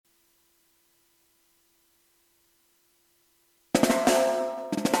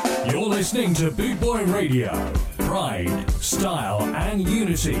listening to Boot Boy Radio. Pride, style, and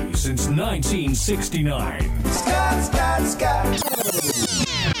unity since 1969. Scott, Scott, Scott.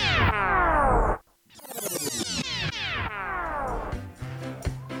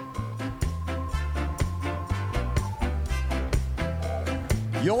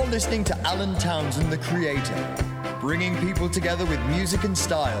 You're listening to Alan Townsend, the creator, bringing people together with music and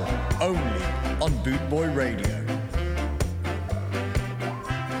style, only on Boot Boy Radio.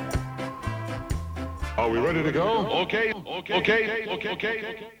 Are we ready to go? Okay.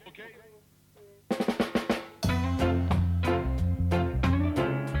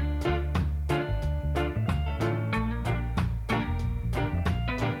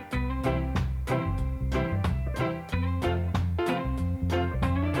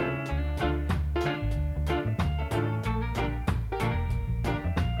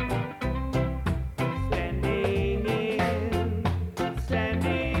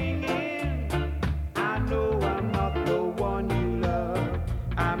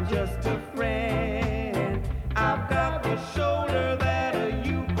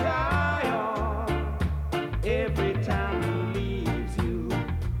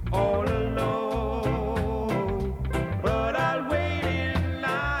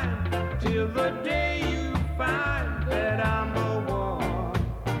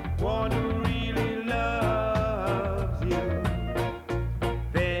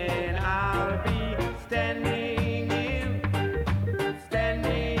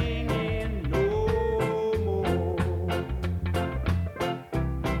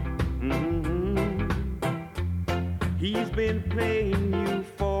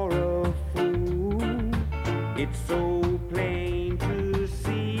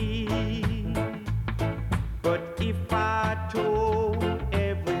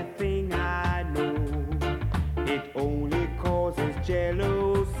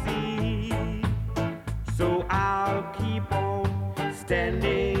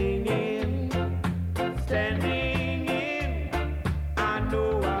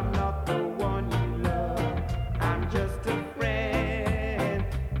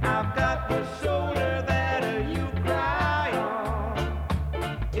 I've got the shoulder that you cry.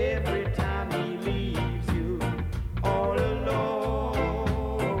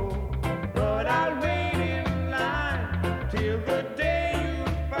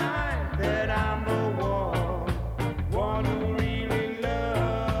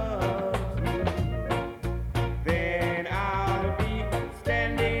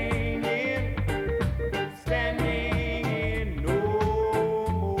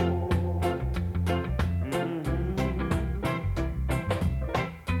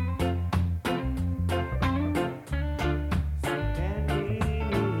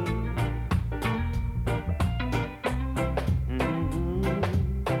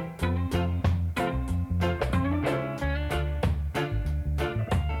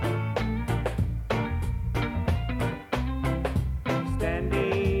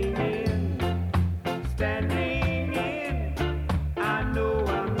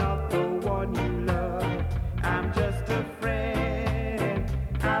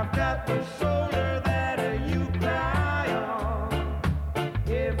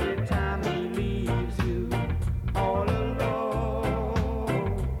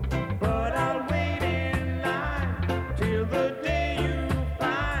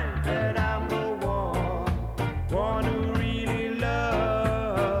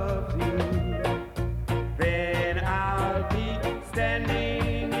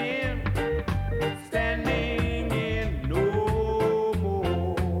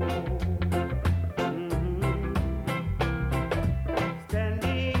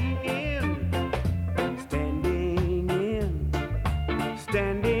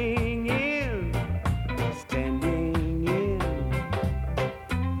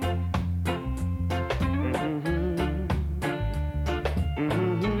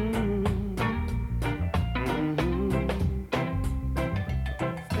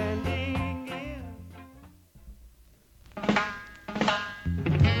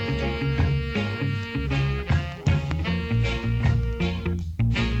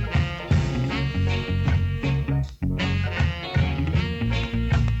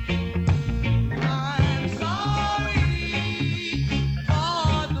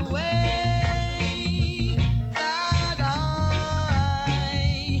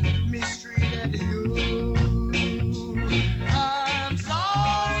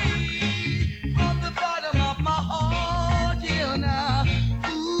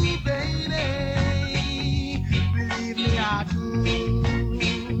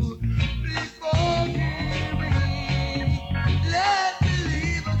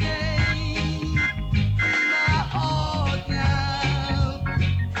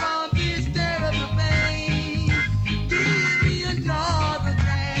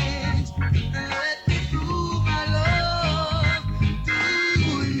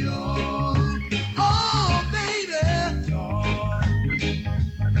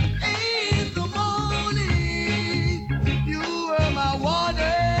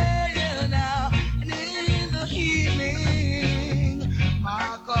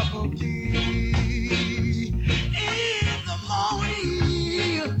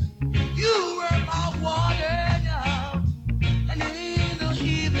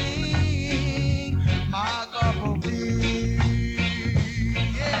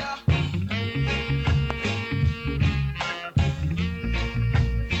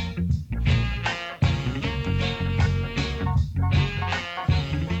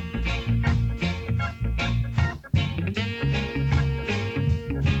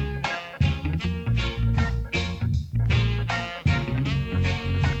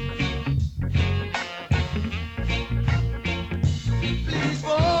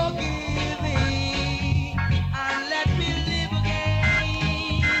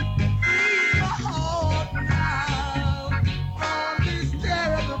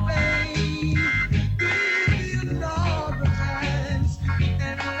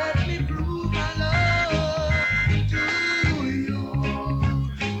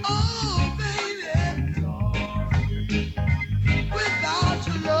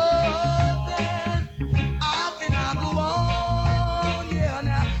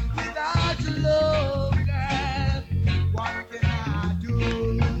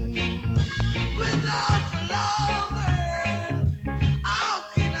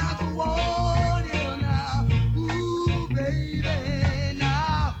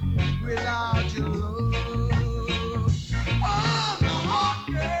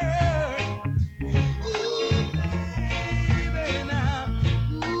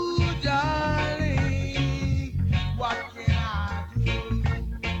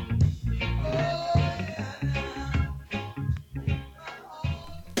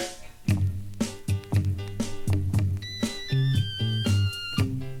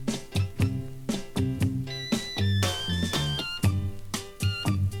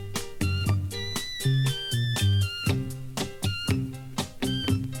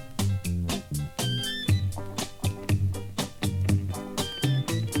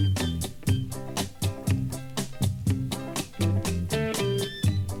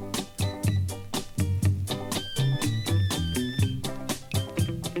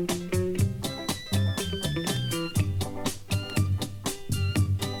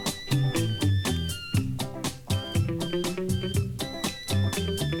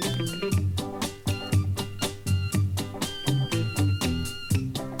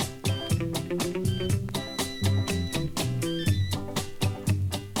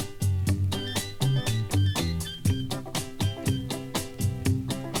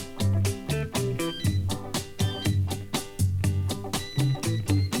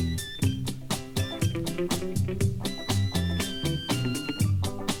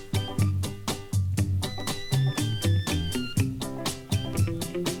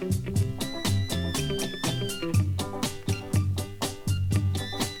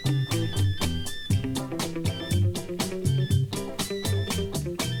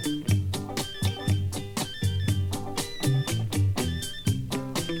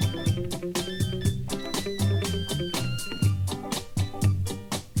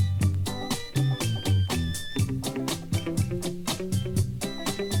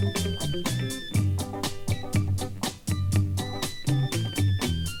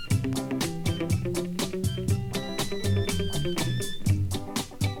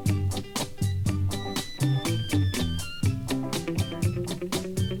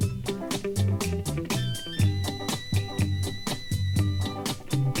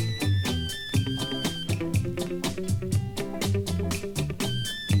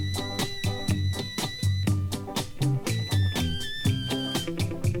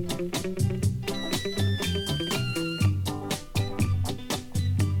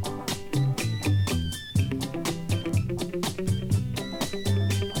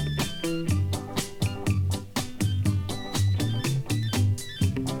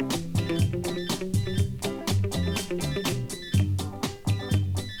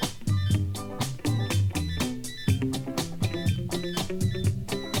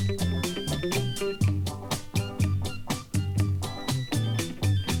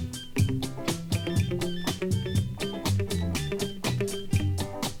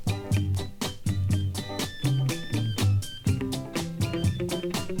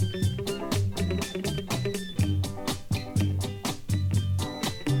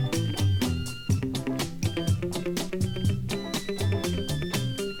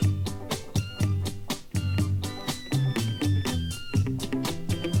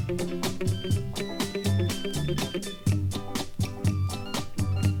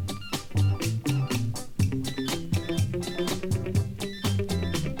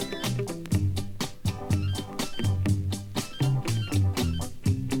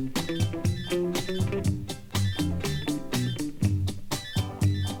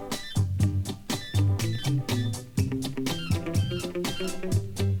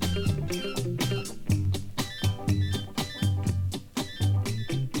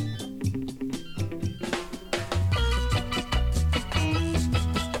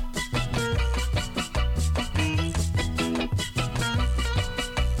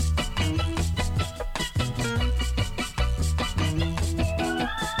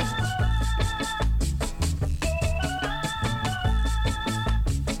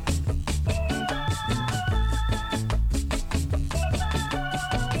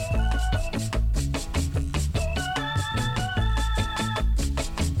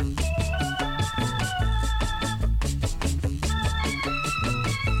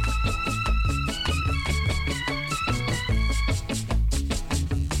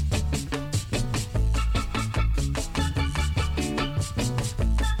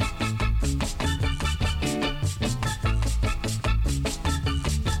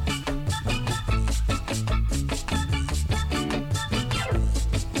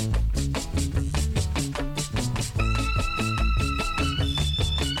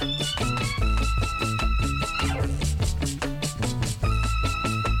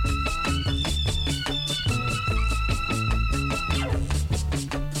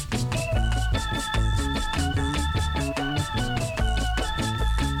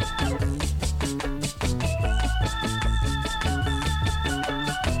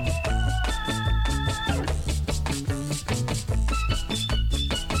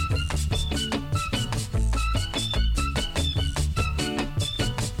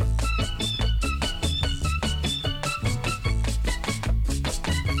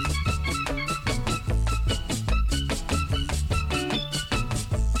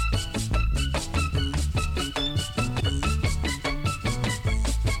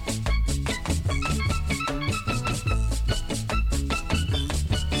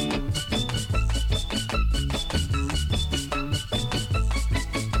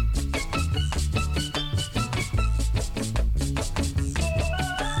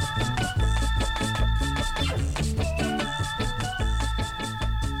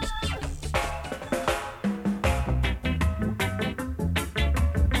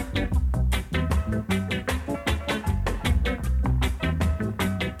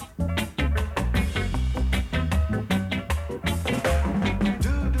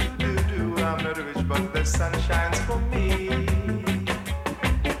 sun shines for me.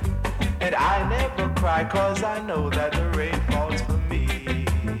 And I never cry 'cause I know that the rain falls for me.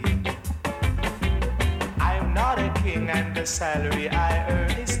 I'm not a king and the salary I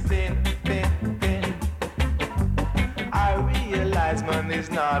earn is thin, thin, thin. I realize money's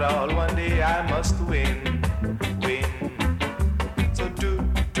not all, one day I must win, win. So do,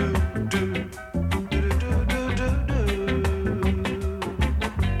 do, do.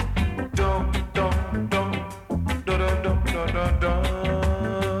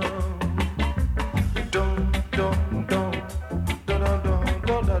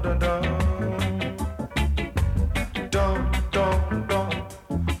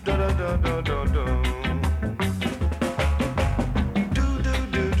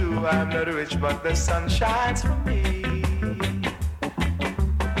 I'm not rich, but the sun shines for me.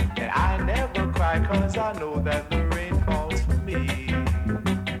 And I never cry 'cause I know that the rain falls for me.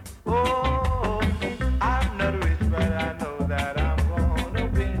 Oh, I'm not rich, but I know that I'm gonna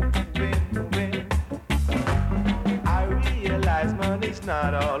win, win, win. I realize money's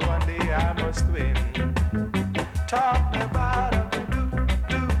not all, one day I must win. Talk about a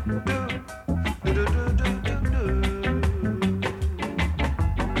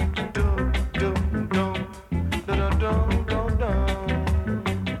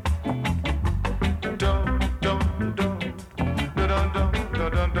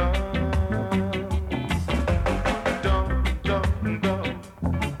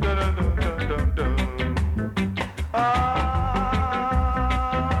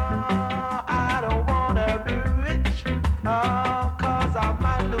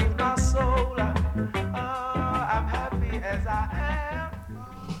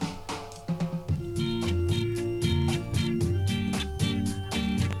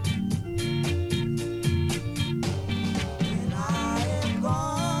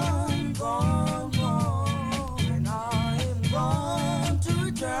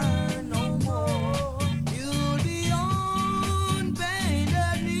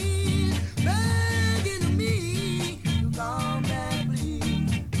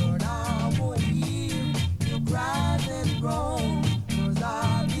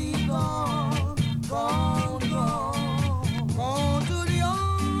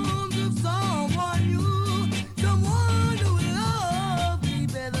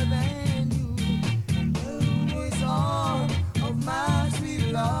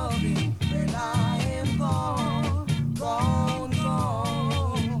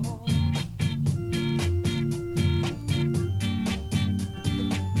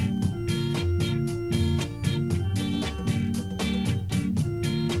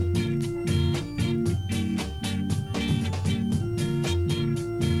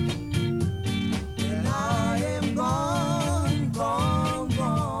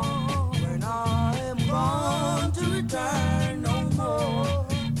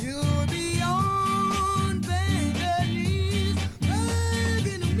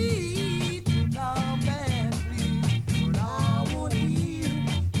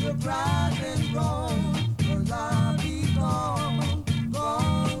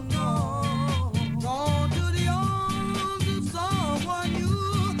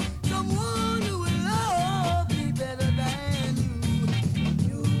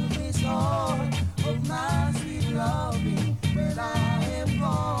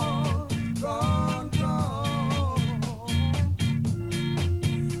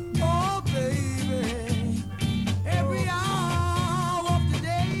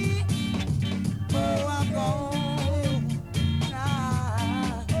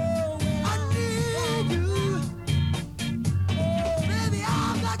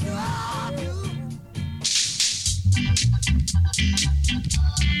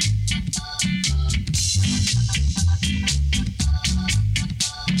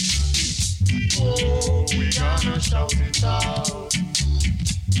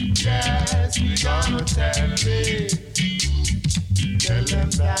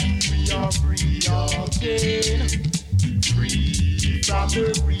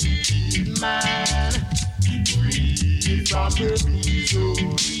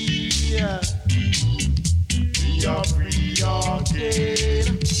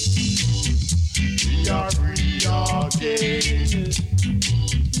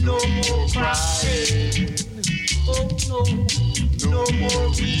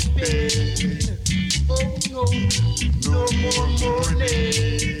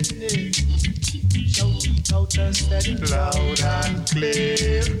loud and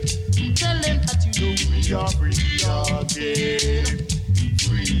clear. Tell them that you know we are free again.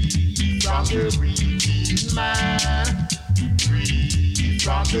 Free from the wicked man. Free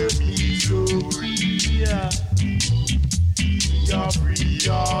from the misery. We are free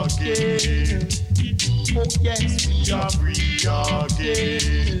again. Oh yes, we are free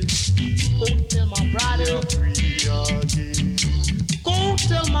again. Go tell my brother. We are free again. Go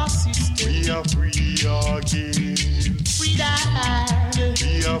tell my sister. We are free again. Freedom.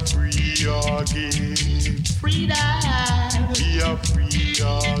 We are free again. Freedom. We are free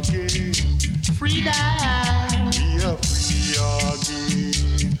again. Freedom. We are free again.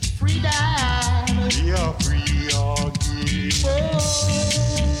 Freedom. We are free again. Oh.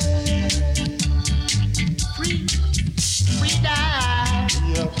 Free. Freedom.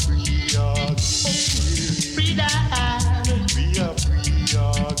 We are free again. Freedom. We are free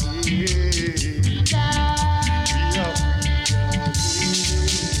again. Freedom.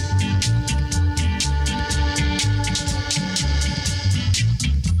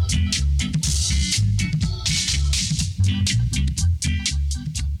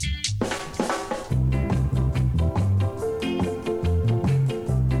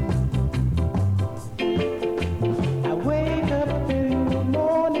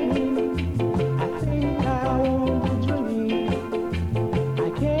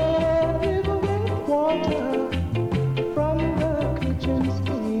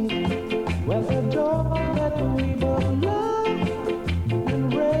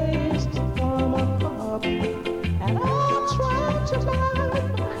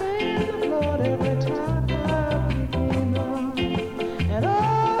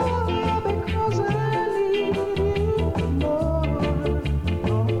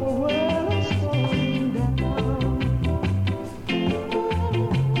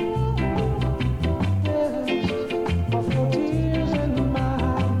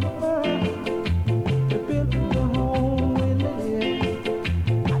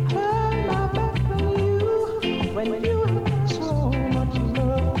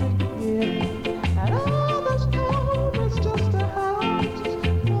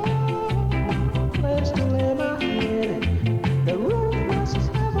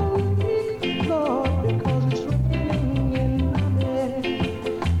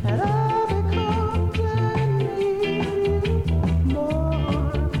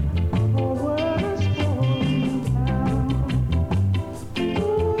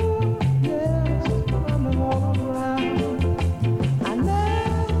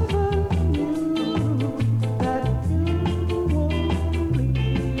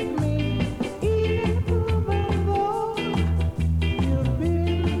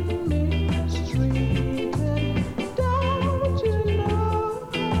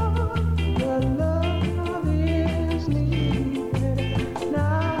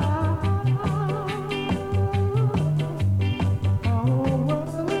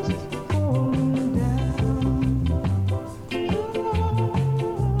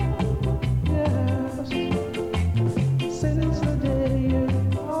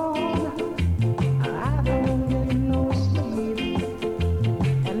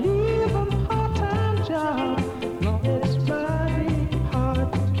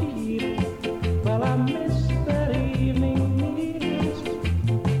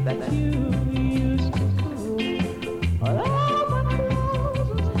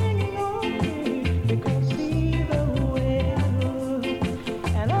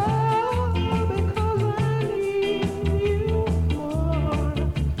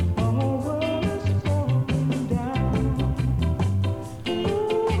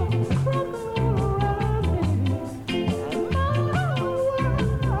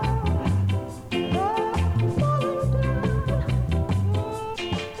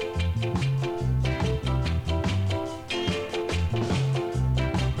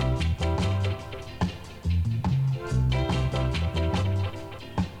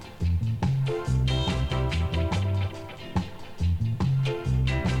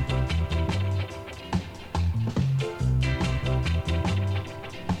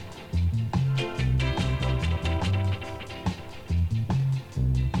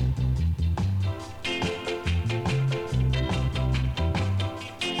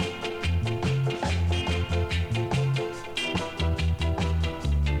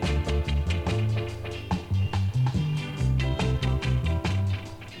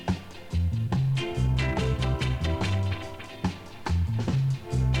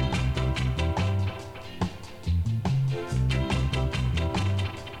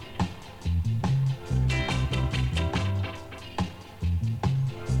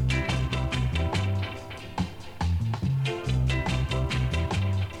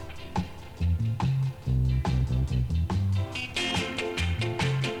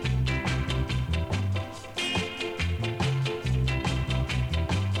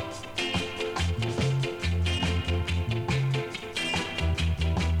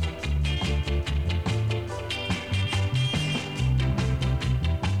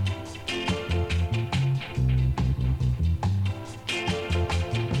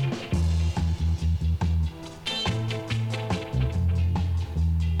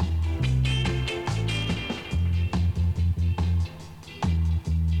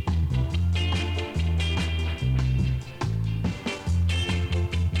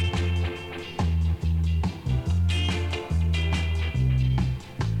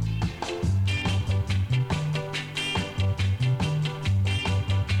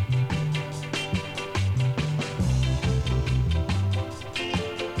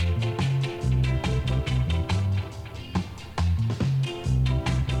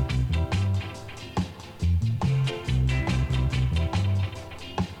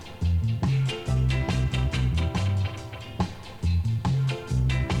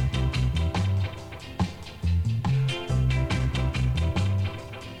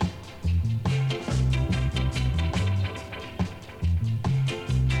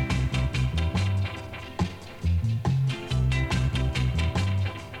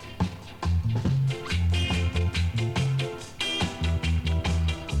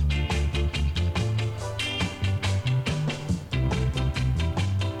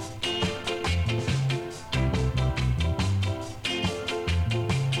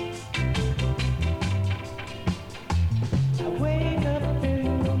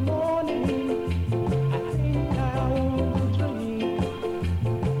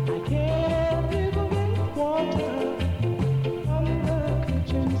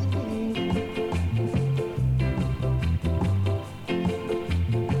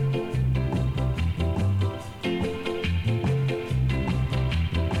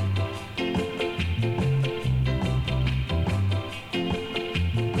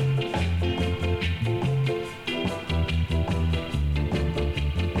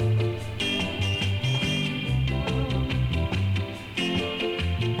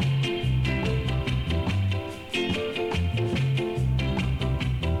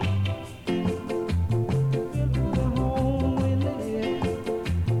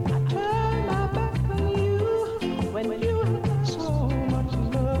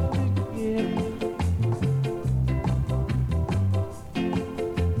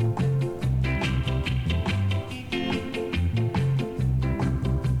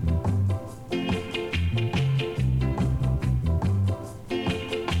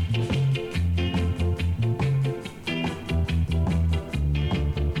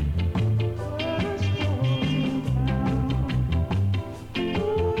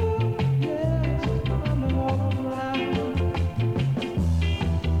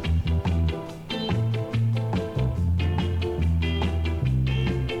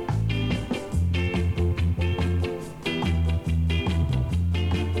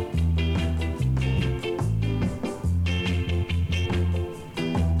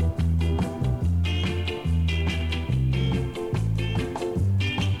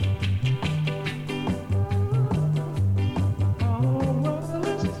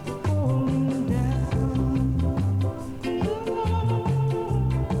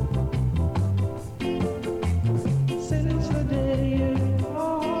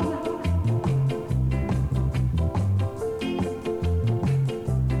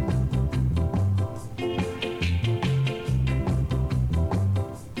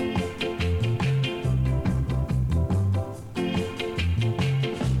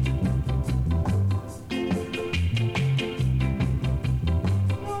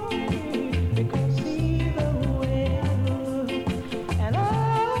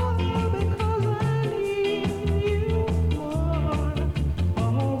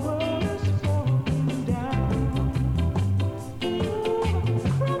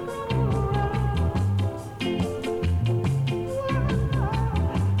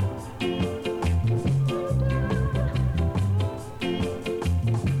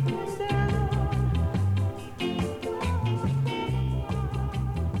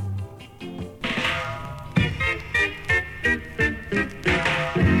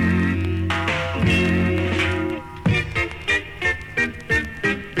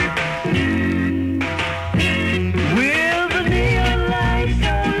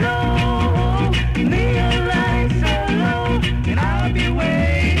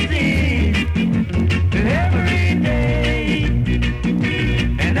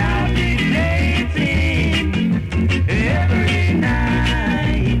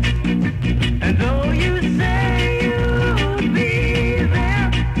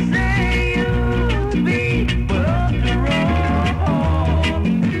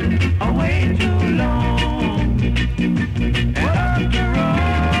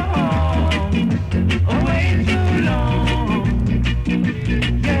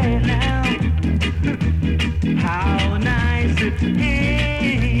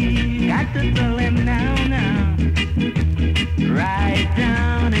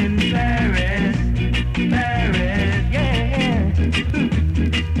 down in Paris, Paris, yeah.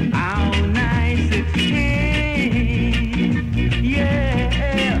 How nice it's here,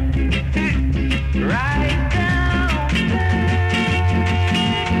 yeah. Right down there,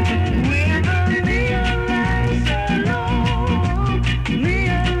 where the neon lights are low,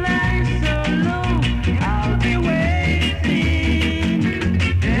 neon lights are low. I'll be waiting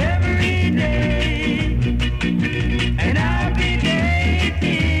every day, and I'll be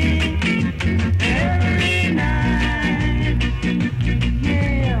dating every night,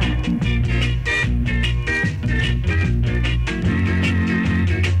 yeah.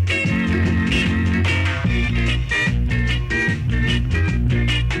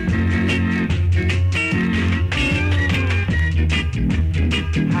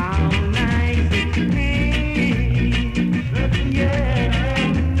 How nice it is, yeah.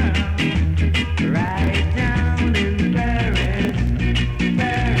 Right down in Paris,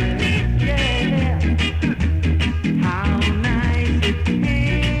 Paris, yeah. How nice it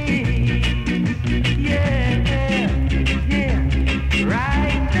is, yeah, yeah.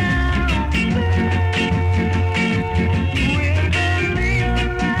 Right down there, where the neon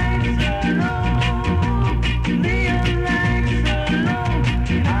lights are low, neon lights are low.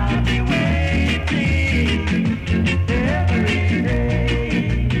 I'll be waiting every day,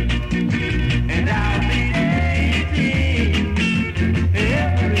 and I'll be dating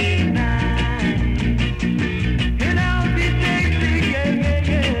every night, and I'll be dating, yeah,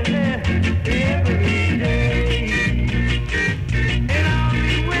 every day, and I'll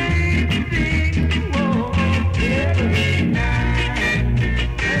be waiting, whoa, every night,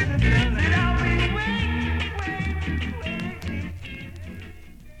 and I'll be waiting.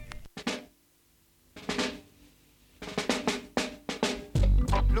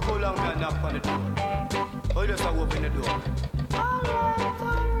 Look how long me a knock on the door. Oh, you just a open the door.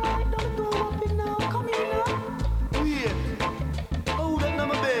 Alright, don't do open now. Come in now. Wait. Oh, that's not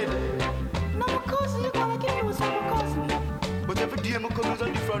my bed. Now my cousin, you gonna give me some cousin. But every day I come out a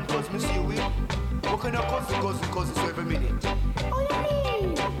different cousin, me see we. What kind of cousin so every minute? Oh, you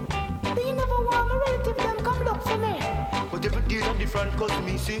mean? Do you never want my relative them come up for me? But every day a different cousin,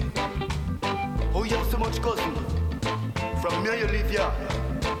 me see. Oh, you have so much cousin. From me you live here.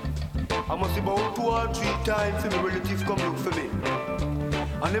 I must about 2 or 3 times for my relative come look for me.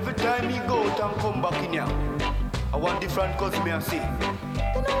 And every time he go out and come back in here, I want different cousin me I see.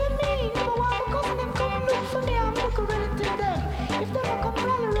 Then what you mean? You never want my cousin them come look for me and look a relative them. If they don't come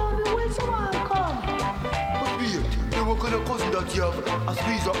rally around me, where's someone come? But wait, then what kind of cousin that you have a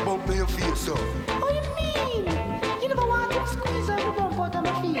squeeze up bump in your face, so? Oh, you mean? You never want them squeeze out the bump out of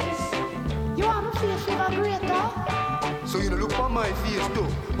my face? You want my face vibrator? So you know look on my face too,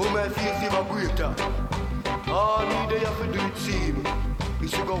 how my face vibrator. All me they have to do it see me. We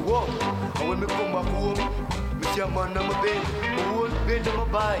should go walk, and when me come back home, me see a man on my bed, my whole bed on my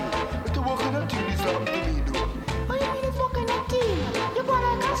body. But the working a thing this up to me though. Oh, you mean it's fucking a team? You go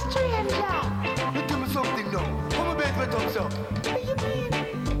like a stranger? You tell me something now, how my bed went up so? What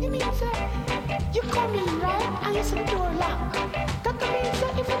you mean, sir, you come in, right, and you see the door locked. That means,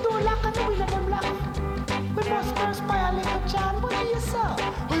 sir, if the door locked and the window them locked, we must perspire a little John, what do you say?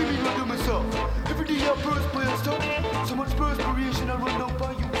 How you mean what do me so? Every day you perspire so? So much perspiration I run down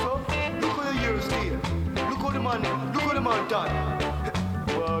by you so? Look how your ears stay. Look how the man done.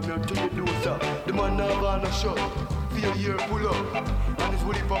 Well, I'm not telling you sir, the man now gonna shut. Feel your ear pull up, and it's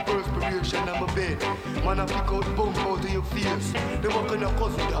really for perspiration on my bed. Man, I pick out bump out of your face. Then what kind of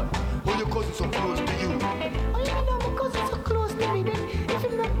cousin that? How your cousin so close to you? Oh, you mean my cousin so close to me, then if you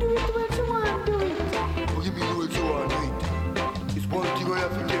not do it, well, you want to do it. What you mean what you want to do it? It's one thing I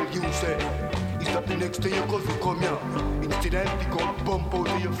have to tell you, say. It's that the next time your cousin come here, instead I pick out bump out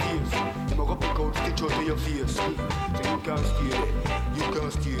of your face, you might go pick out stitch out of your face. So you can't stay there. You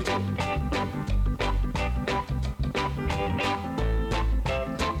can't stay there.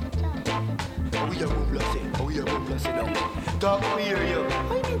 How we are blasting now? Talk me here, yo.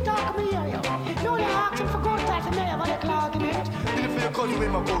 What you mean talk me here, yo? You only asking for good time for me, I'm on a argument. Then if you cousin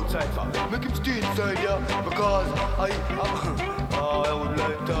make my go outside for, make him stay inside, yeah, because I would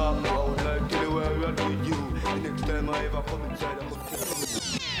like to tell you where I'm with you. The next time I ever come inside, I come to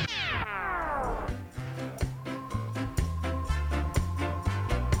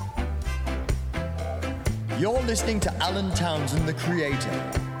You're listening to Alan Townsend, the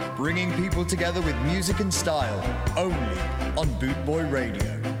creator, bringing people together with music and style, only on Bootboy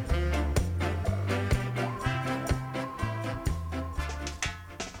Radio.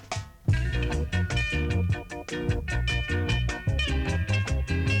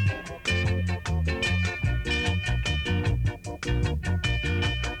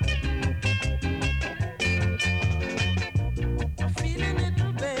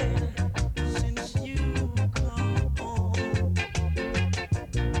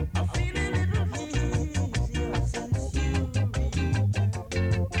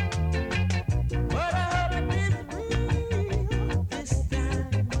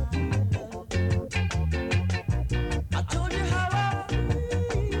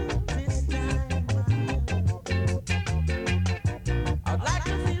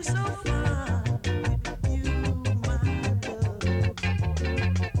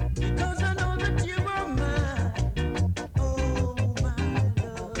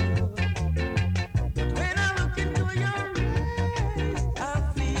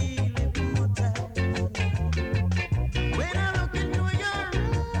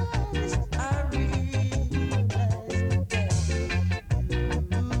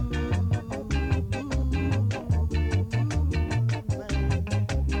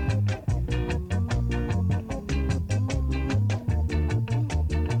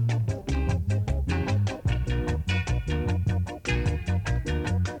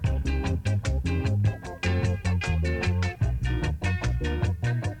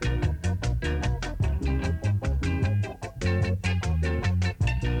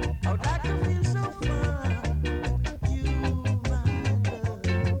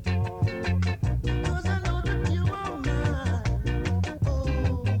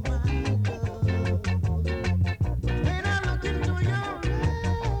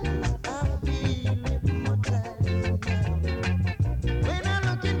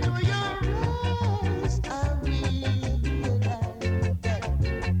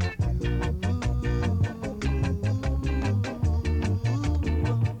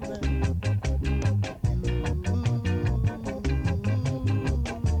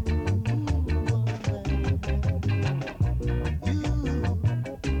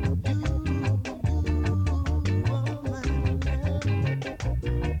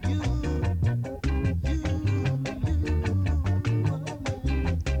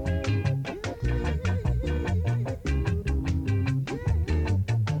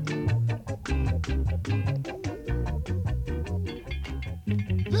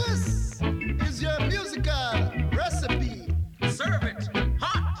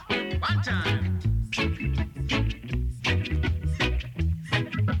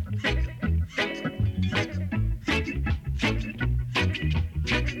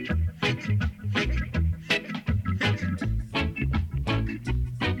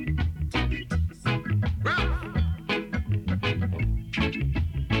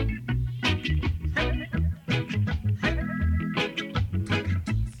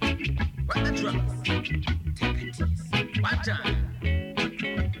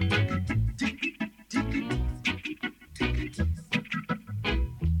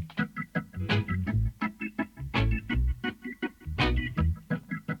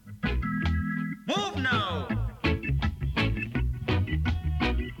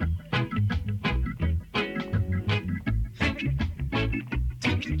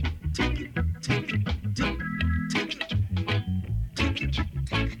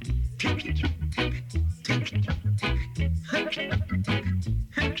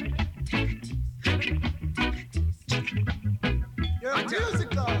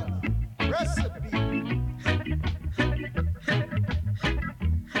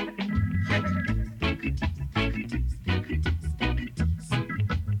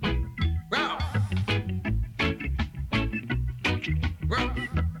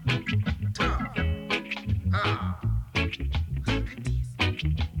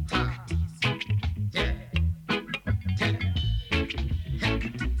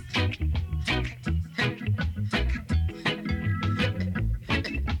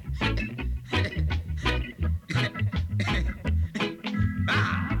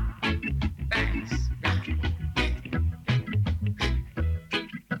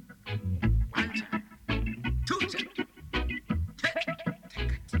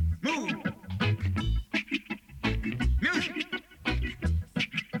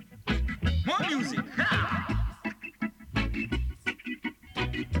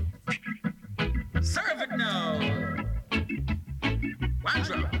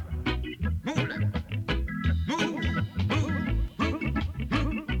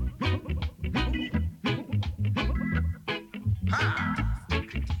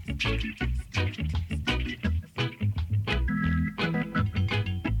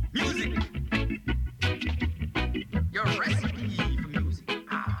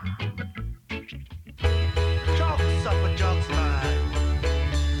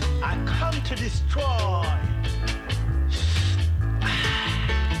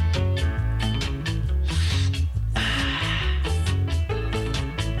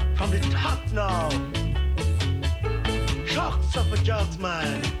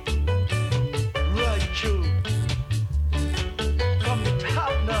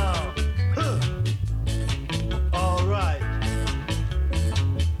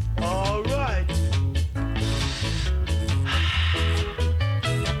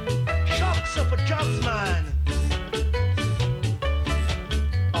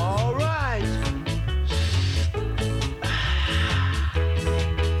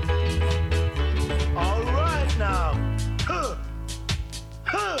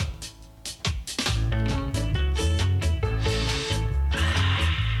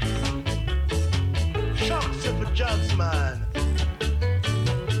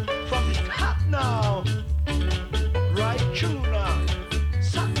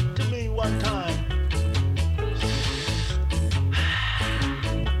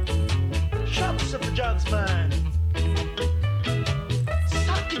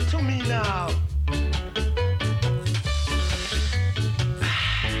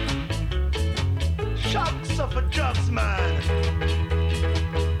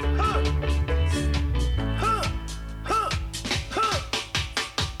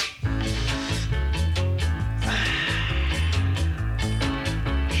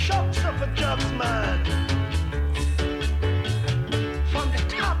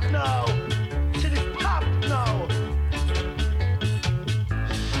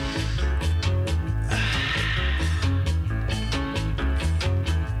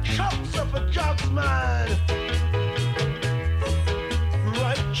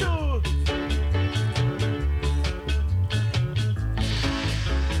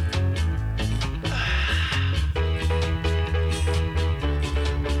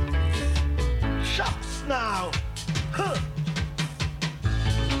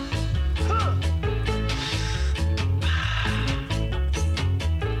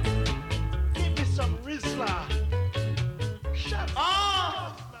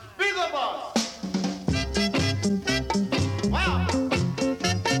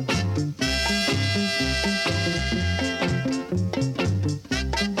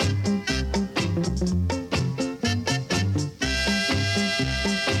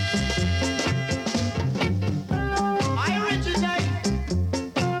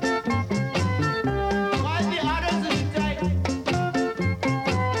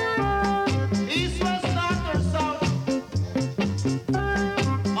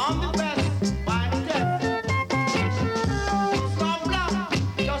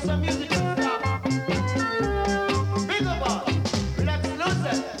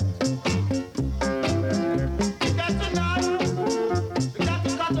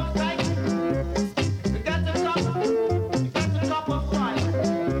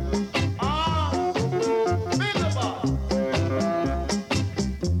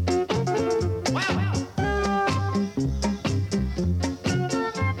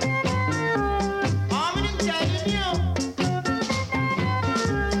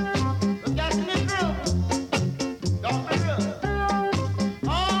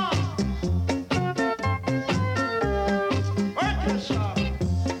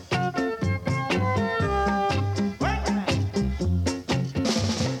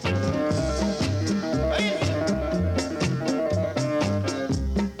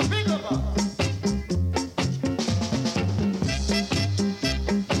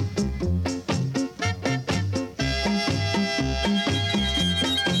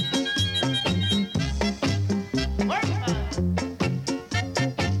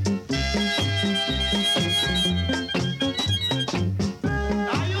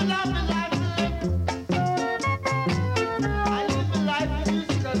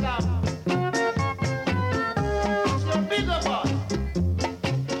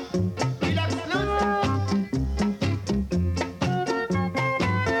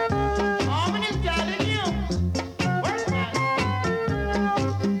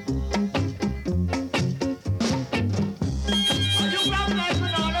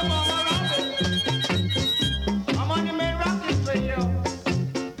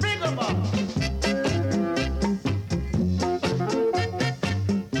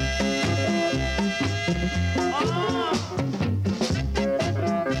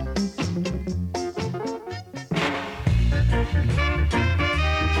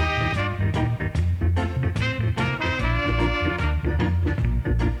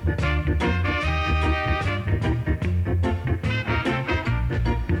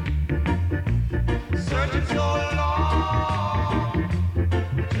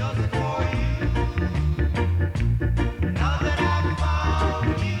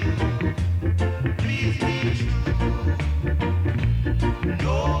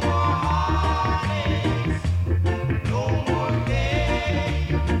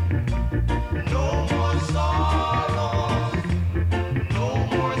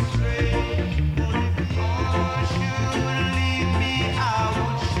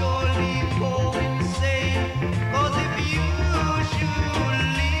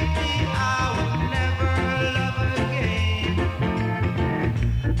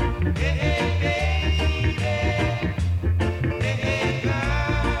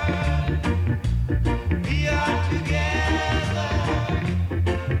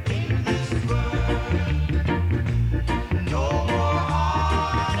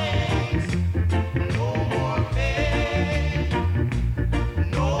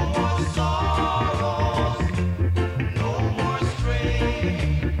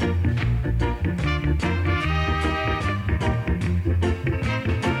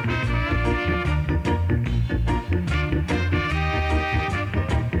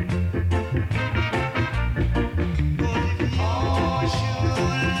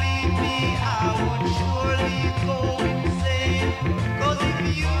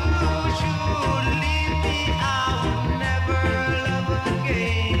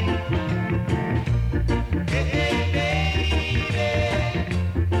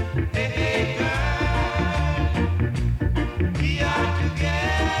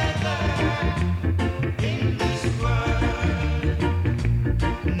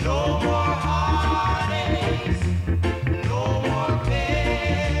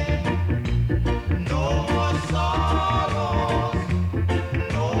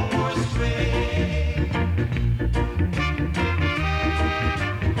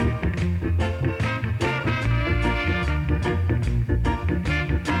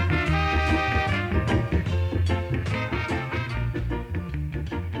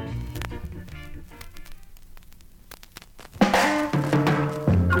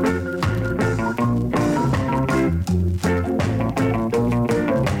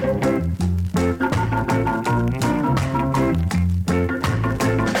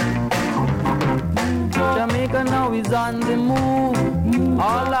 is on the move,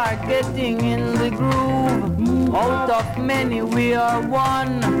 all are getting in the groove. Out of many we are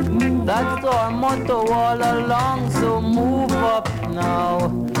one, that's our motto all along. So move up now,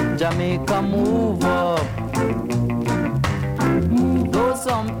 Jamaica, move up. Though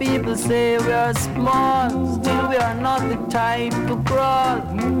some people say we are small, still we are not the type to crawl.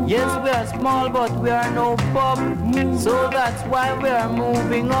 Yes, we are small, but we are no pup. So that's why we are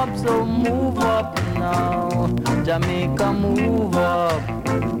moving up. So move up now, Jamaica, move up.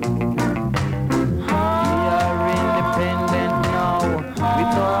 We are independent now,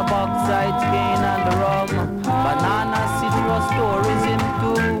 with our bauxite, cane and rum, banana, citrus, tourism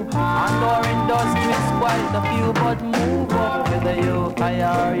too, and our industry is quite a few. But move up, whether you high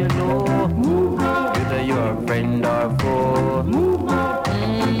or you low, whether you're a friend or foe.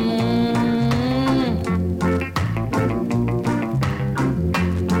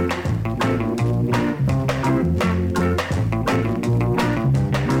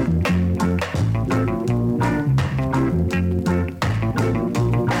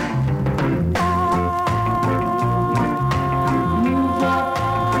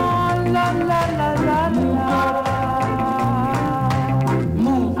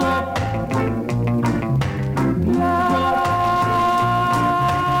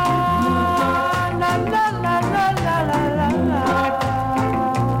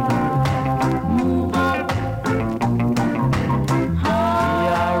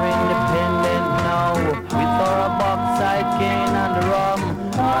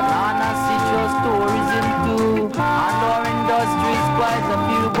 a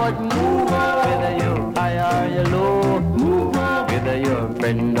few, but move. Whether you're high or you're low, move. Whether you're a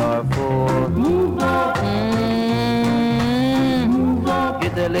friend or foe, move.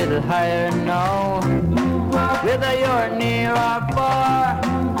 Get a little higher now. Whether you're near or far,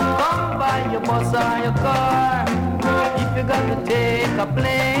 come by your bus or your car. If you got to take a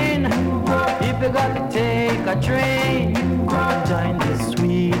plane, if you got to take a train, join the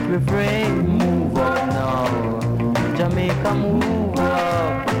sweet refrain. Move up now, Jamaica, move up.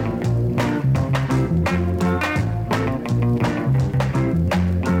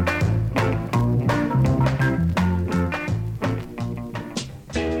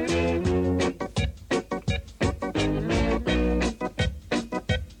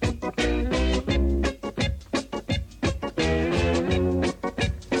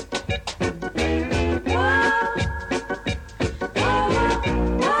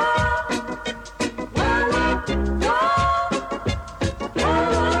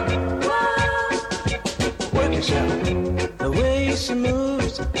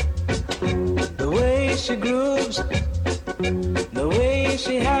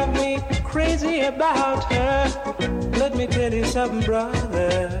 Something,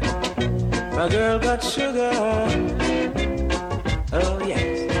 brother, my girl got sugar, oh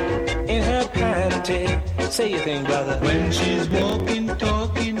yes, in her panty. Say your thing, brother. When she's walking,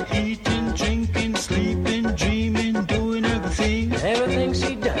 talking, eating, drinking, sleeping, dreaming, doing everything. Everything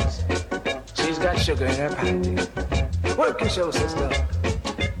she does, she's got sugar in her panty. Work your show, sister.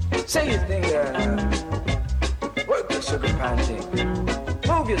 Say your thing, girl. Work your sugar panty.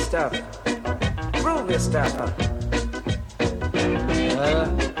 Move your stuff. Move your stuff, huh?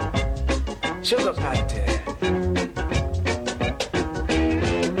 Sugar panty.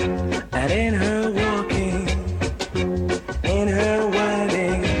 And in her walking, in her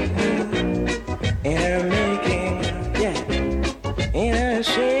whining, in her making, yeah, in her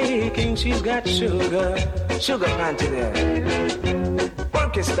shaking, she's got sugar panty there.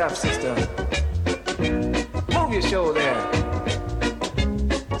 Work your stuff, sister. Move your show there.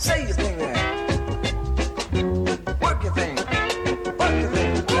 Say your thing there. Work your thing. Work your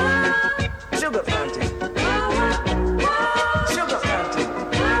thing. Sugar panty. Sugar panty.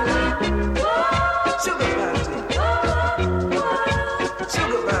 Sugar panty.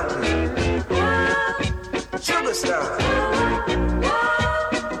 Sugar panty. Sugar stuff.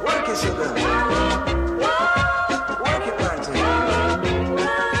 Work your sugar. Work your panty.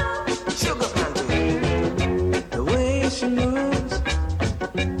 Sugar panty. The way she moves,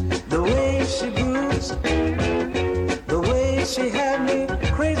 the way she grooves, the way she had me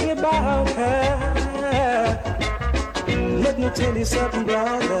crazy about her. Let me tell you something,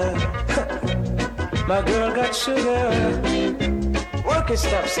 brother. My girl got sugar. Work your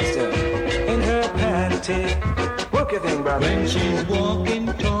stuff, sister, in her panty. Work your thing, brother. When she's walking,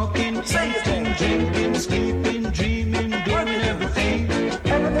 talking, eating, drinking, sleeping, dreaming, doing everything.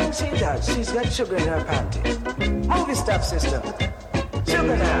 Everything she does, she's got sugar in her panty. Move your stuff, sister.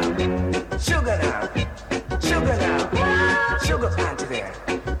 Sugar now. Sugar now. Sugar now. Sugar panty there.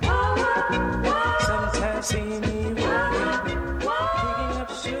 Sometimes see me walking, picking up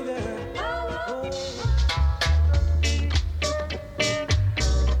sugar.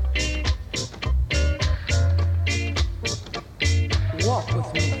 Walk with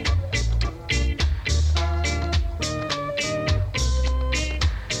me.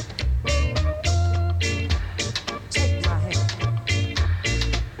 Take my hand.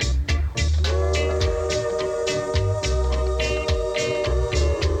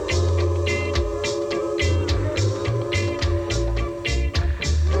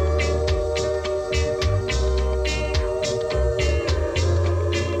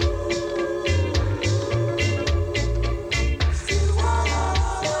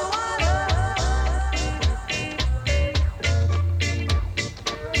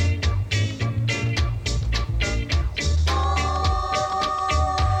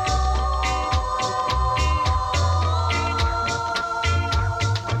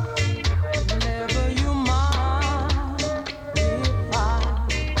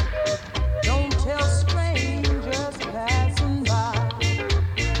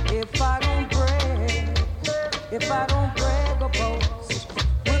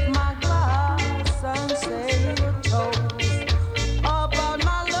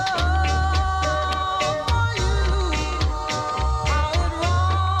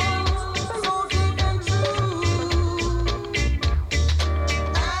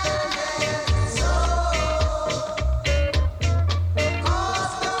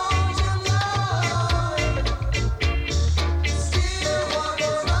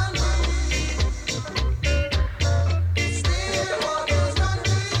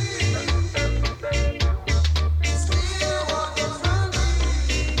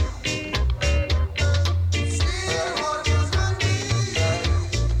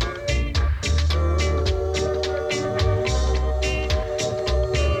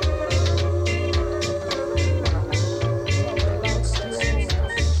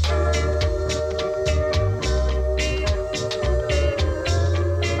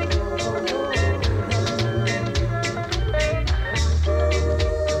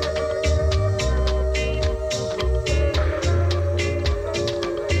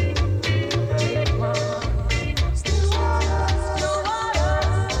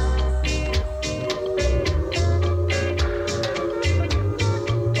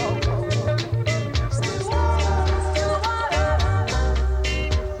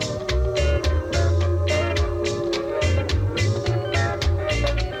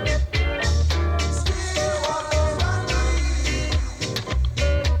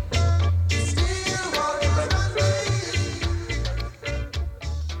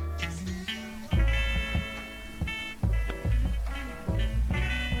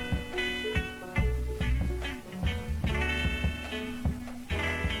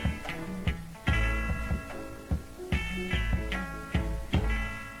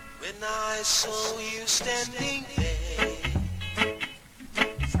 I saw you standing there.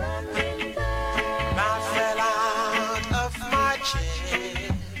 I fell out of my chair,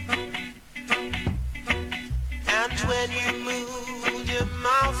 and when you moved your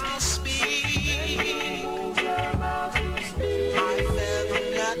mouth to speak, I felt the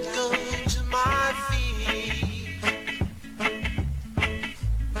blood go to my feet.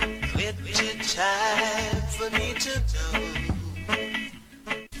 It's time for me to know,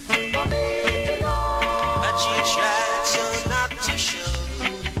 but you tried so not to show.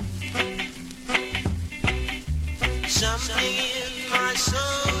 Something in my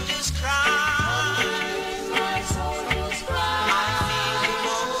soul just cries. I feel the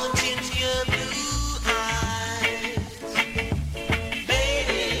warmth in your blue eyes.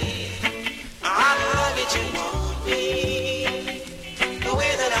 Baby, I love it, you want me the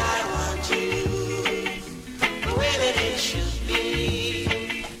way that I want you, the way that it should be.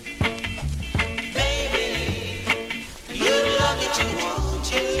 Baby, you love it, you want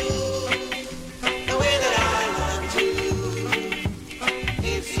you the way that I want you.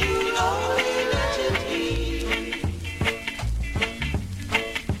 If you only let it be.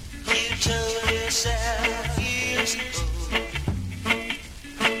 You told yourself years ago,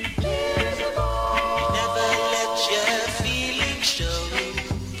 never let your feelings show.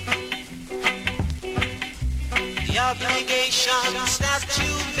 The obligations that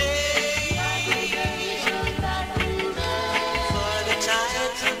you made for the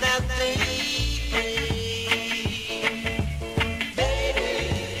times that they paid. Baby,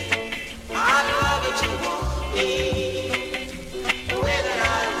 I love it, you want me the way that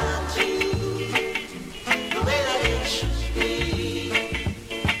I want you, the way that it should be.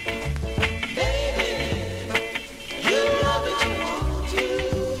 Baby, you love it, you want you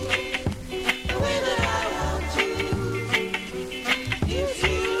the way that I want you. If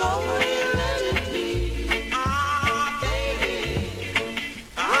you only let it be. Baby,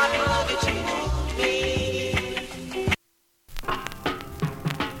 I love it, you want me.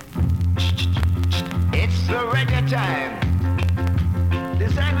 It's the reggae time.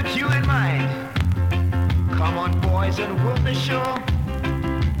 Designed with you in mind. Come on, boys, and work the show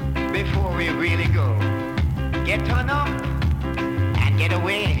before we really go. Get on up and get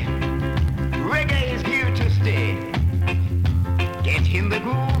away. Reggae is here to stay. Get in the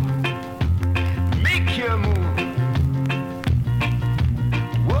groove. Make your move.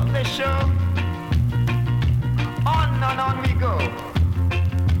 Work the show. On and on we go.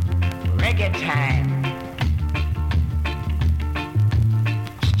 Reggae time.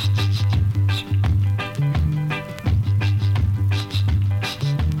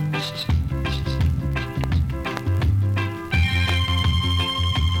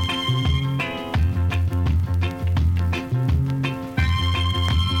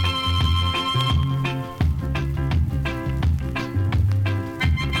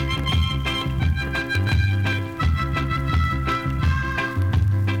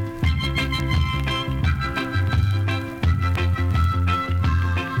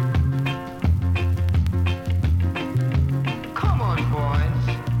 Come on, boys,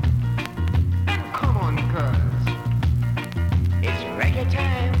 and come on, girls. It's reggae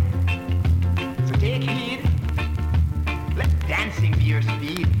time, so take heed. Let dancing be your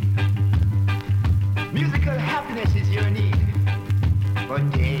speed. Musical happiness is your need for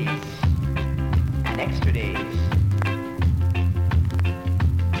days and extra days.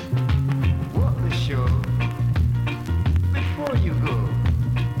 Walk the show before you go.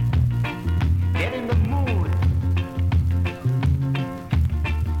 Get in the mood.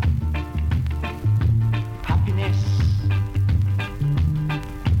 Happiness.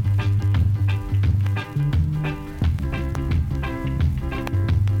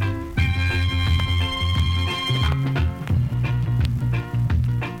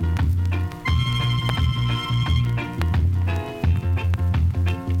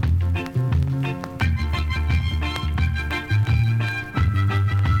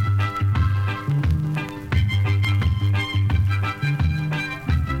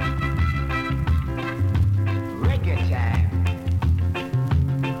 Reggae time.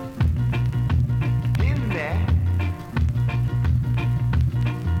 In there.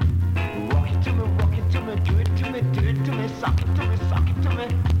 Rock it to me, do it to me, suck it to me,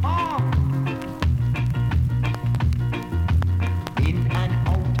 oh! In and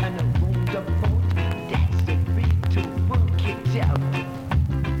out and around the boat, that's the beat to work it out.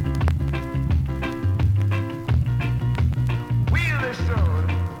 Wheel the soul,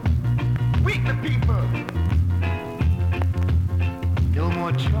 wake the people. No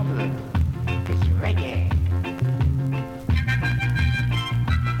more trouble, it's reggae.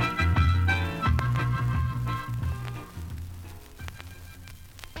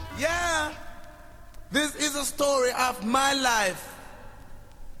 of my life.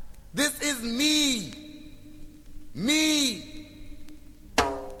 This is me. Me.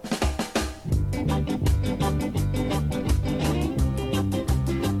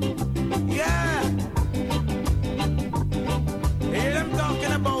 Yeah. Hear them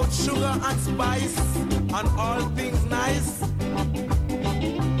talking about sugar and spice and all things nice.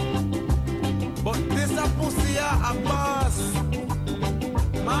 But this a pussy a boss.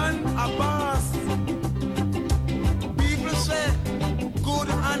 Man a boss. People say good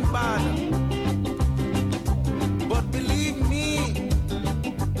and bad. But believe me,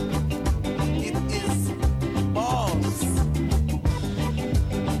 it is boss.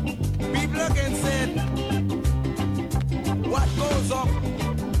 People again said, what goes up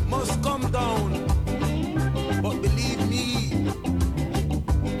must come down. But believe me,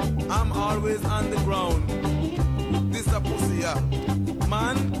 I'm always on the ground. This a pussy,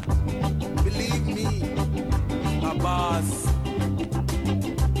 man. Believe me, a boss.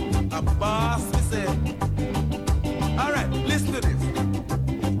 A boss, we say. Alright, listen to this.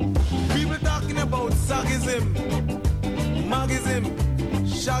 People talking about sagism, magism,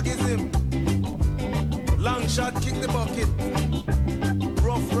 shagism. Long shot, kick the bucket.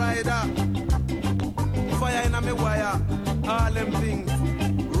 Rough rider. Fire in a me wire. All them things.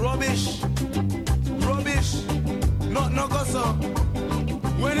 Rubbish. Rubbish. Not no gossip.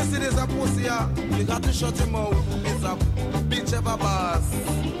 When you see this a pussy, you got to shut him out. It's a bitch of a boss.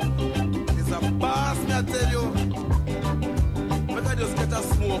 It's a boss, me I tell you. But I just get a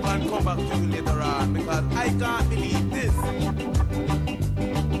smoke and come back to you later on because I can't believe this.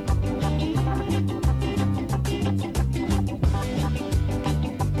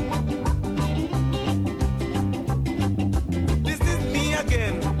 This is me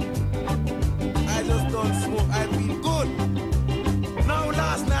again. I just don't smoke. I feel good. Now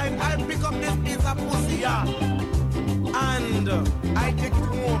last night I pick up this piece of pussy, yeah, and I take it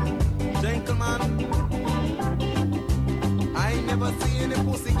home. Gentlemen, I never see any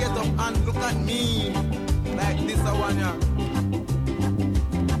pussy get up and look at me like this one, yeah.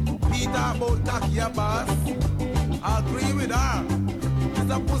 Peter about cocky, yeah, boss. I agree with her. This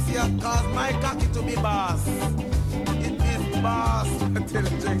a pussy cause my cocky to be boss. It is boss. I tell the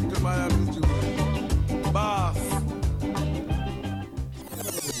gentleman, I'm just doing boss.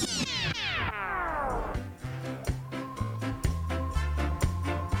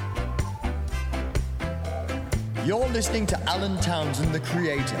 You're listening to Alan Townsend, the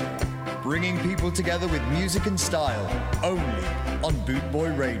Creator, bringing people together with music and style, only on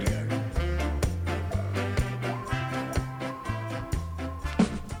Bootboy Radio.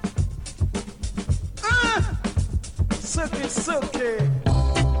 Silky, silky.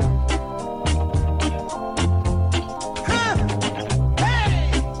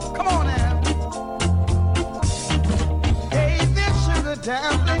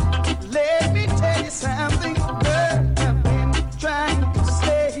 Dumpling, let me tell you something. Girl, I've been trying to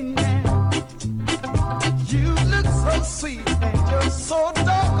say now. You look so sweet and you're so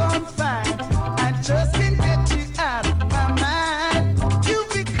doggone fine. I just can't get you out of my mind. You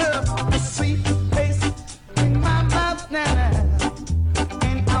become a sweet taste in my mouth now.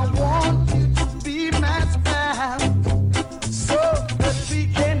 And I want you to be my style. So that we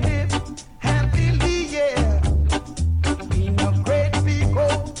can live happily, yeah. In a great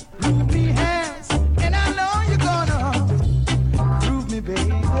ruby hands, and I know you're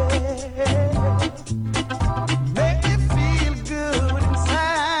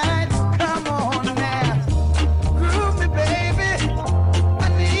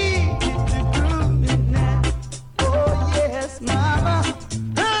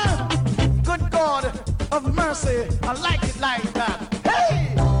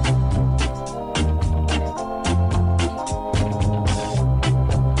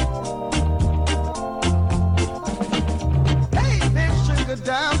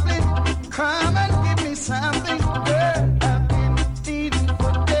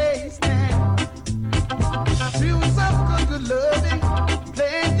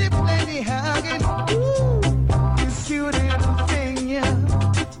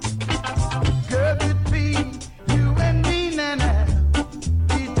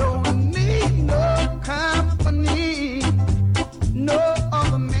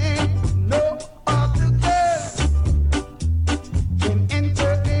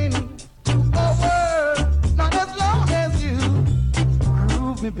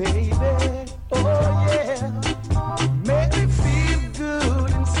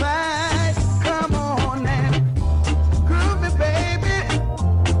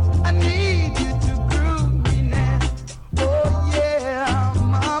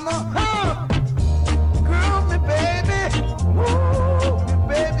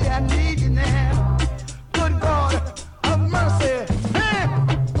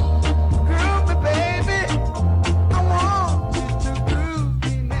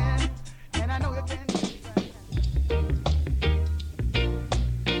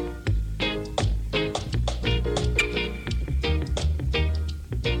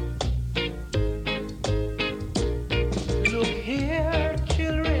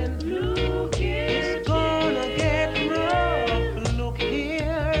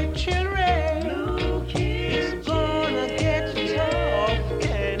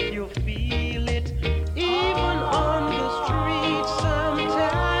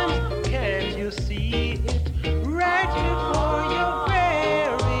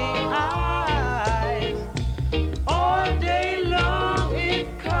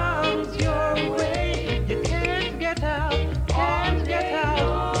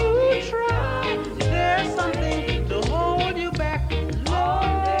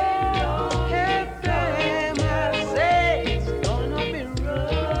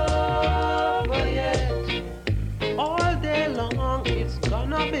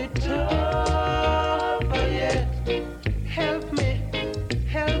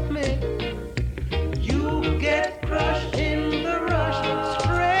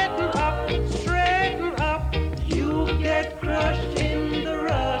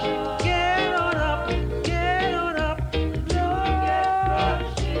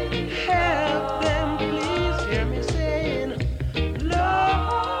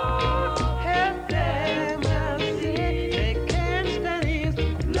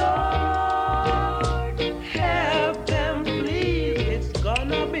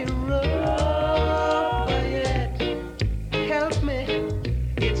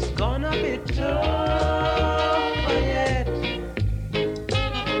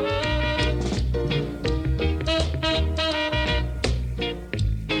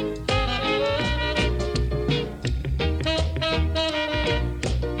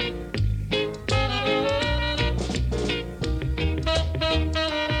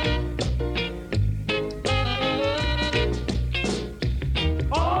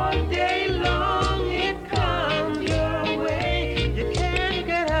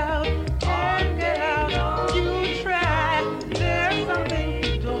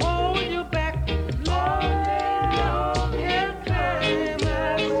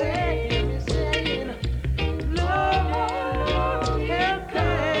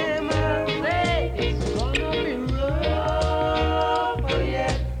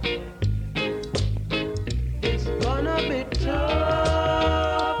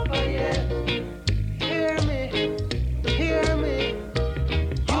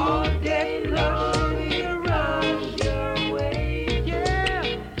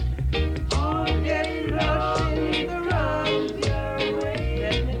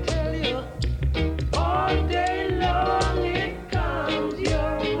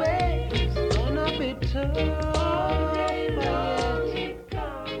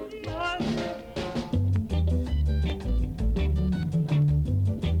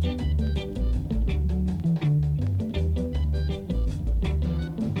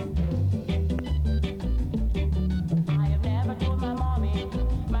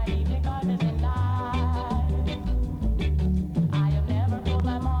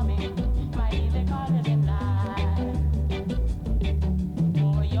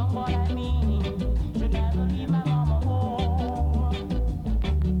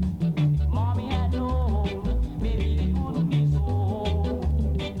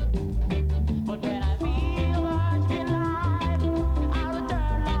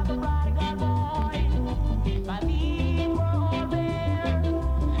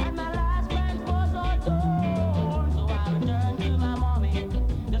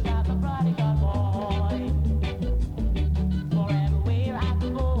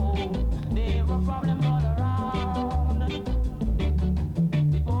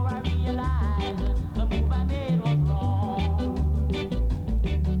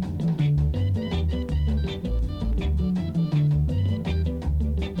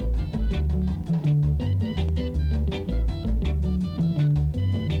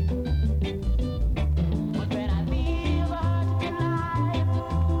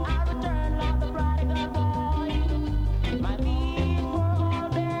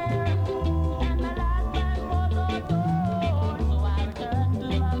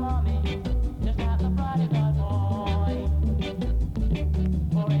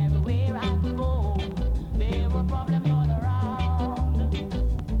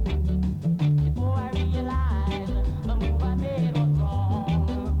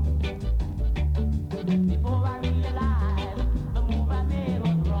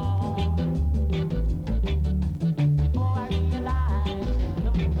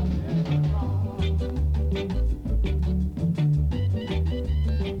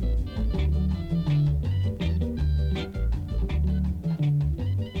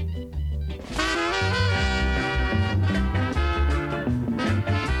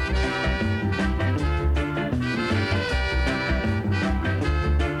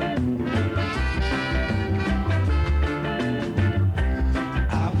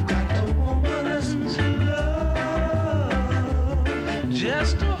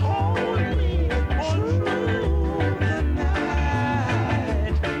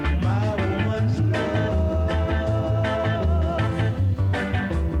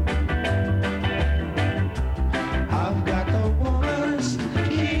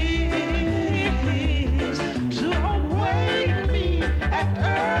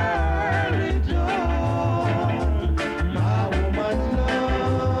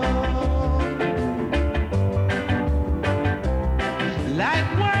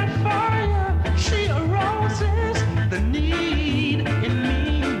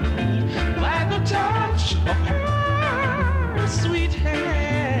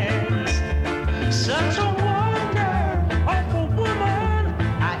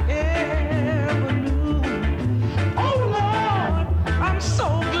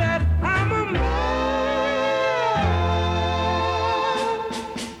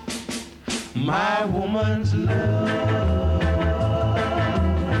my woman's love.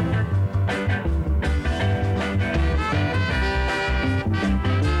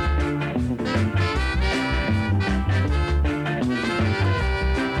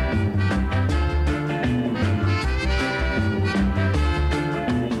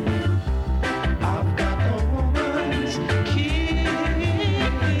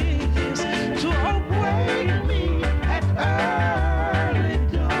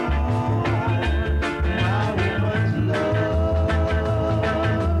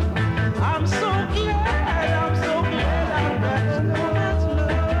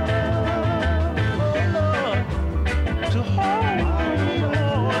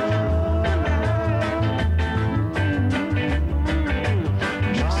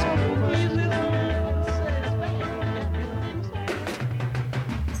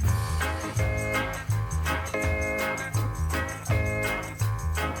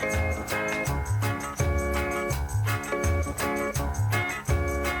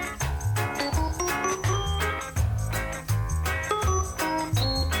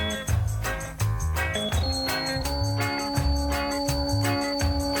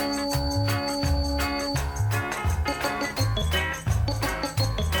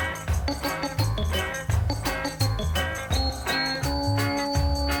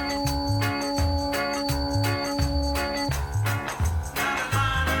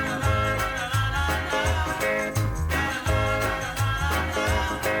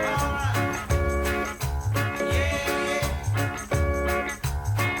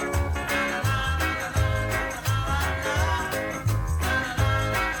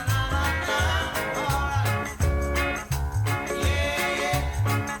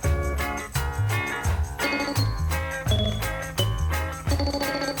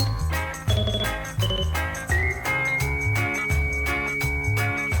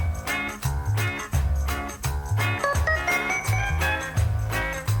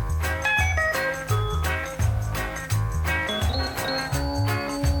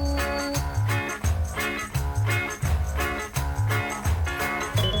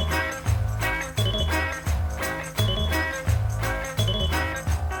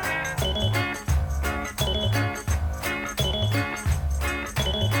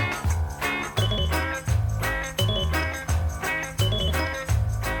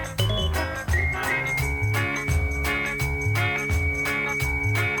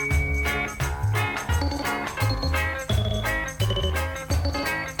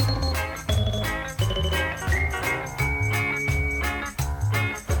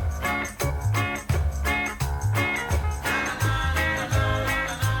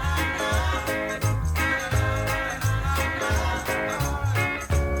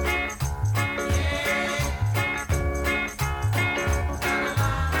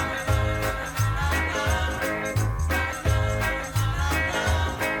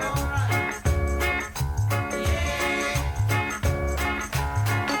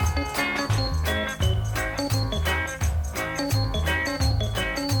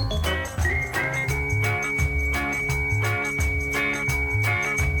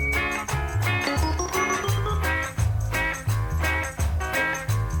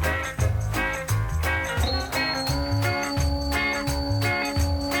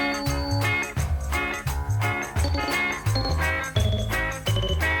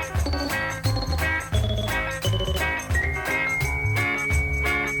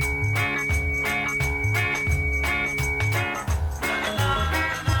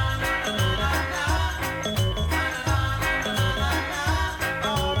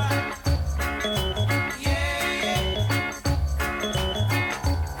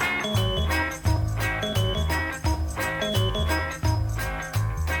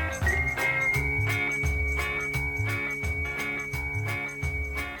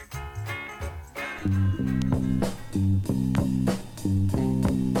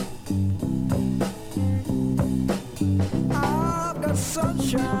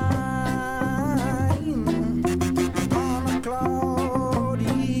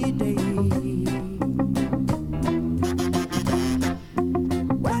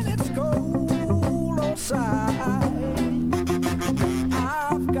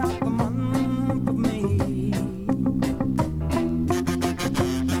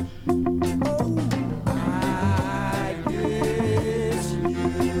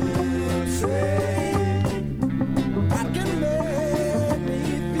 I can make me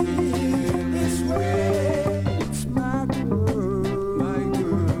feel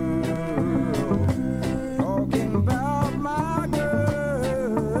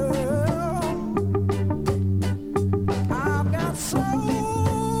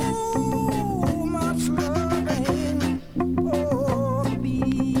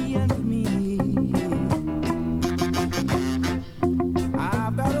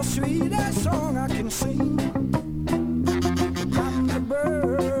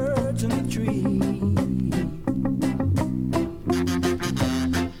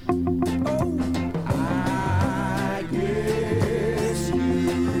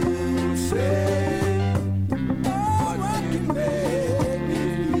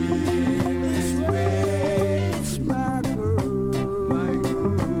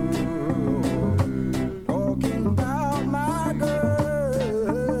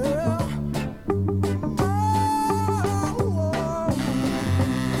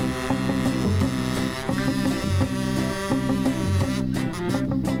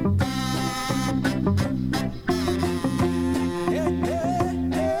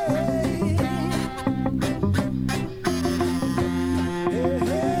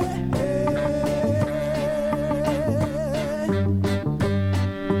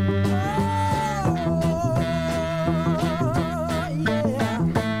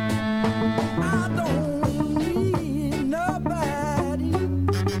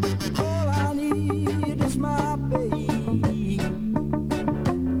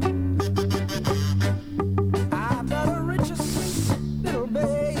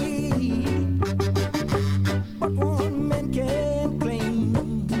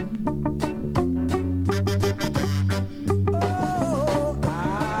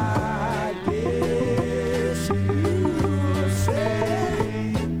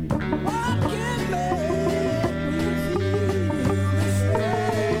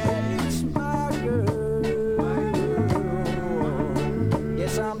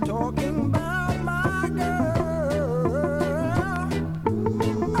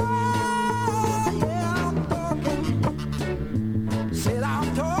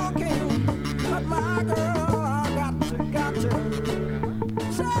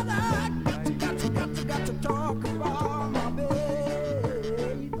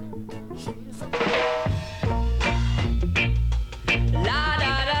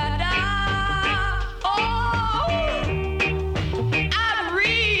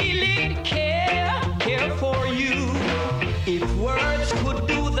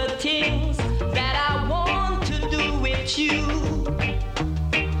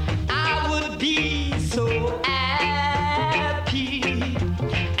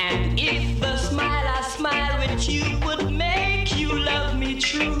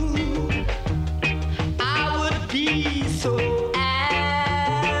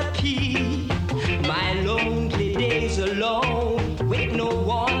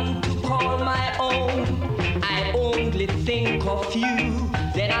of you,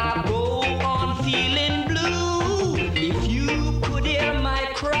 then I go on feeling blue. If you could hear my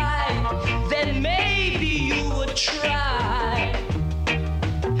cry, then maybe you would try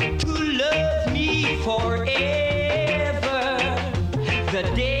to love me forever. The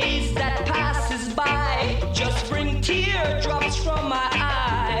days that passes by just bring teardrops from my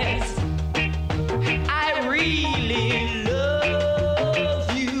eyes. I really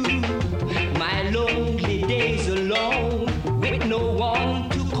love you. My lonely days alone with no one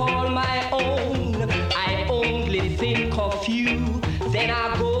to call my own. I only think of you, then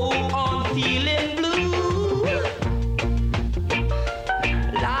I go on feeling blue.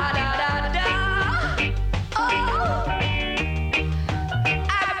 La da da da. Oh,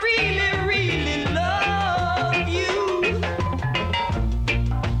 I really, really love you.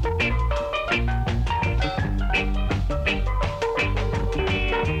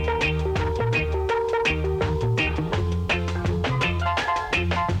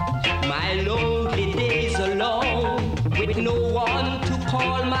 My lonely days alone with no one to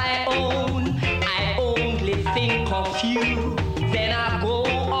call my own. I only think of you, then I go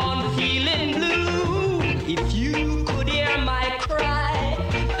on feeling blue. If you could hear my cry,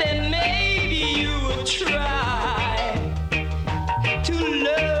 then maybe you would try to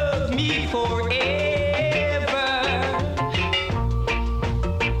love me forever.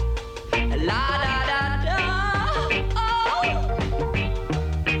 La da da da. Oh,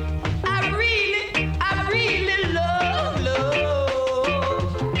 I really love.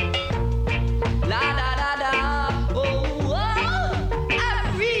 La da da da. Oh, I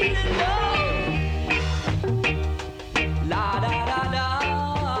really love. La da da da.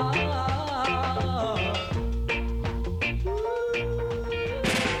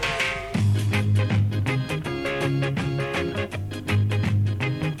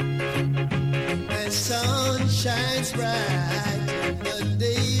 The sun shines bright, the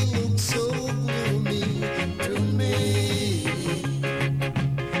day looks so gloomy to me,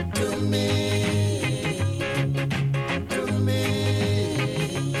 to me, to me.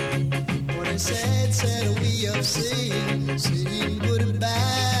 What a sad way of saying goodbye,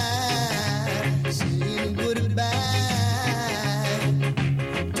 saying goodbye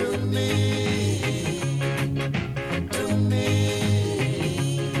to me, to me,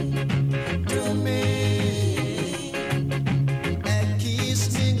 to me. A kiss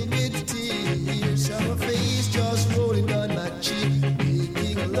mingled with tears, her face just rolling down my cheek,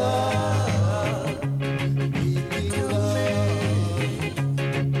 making love.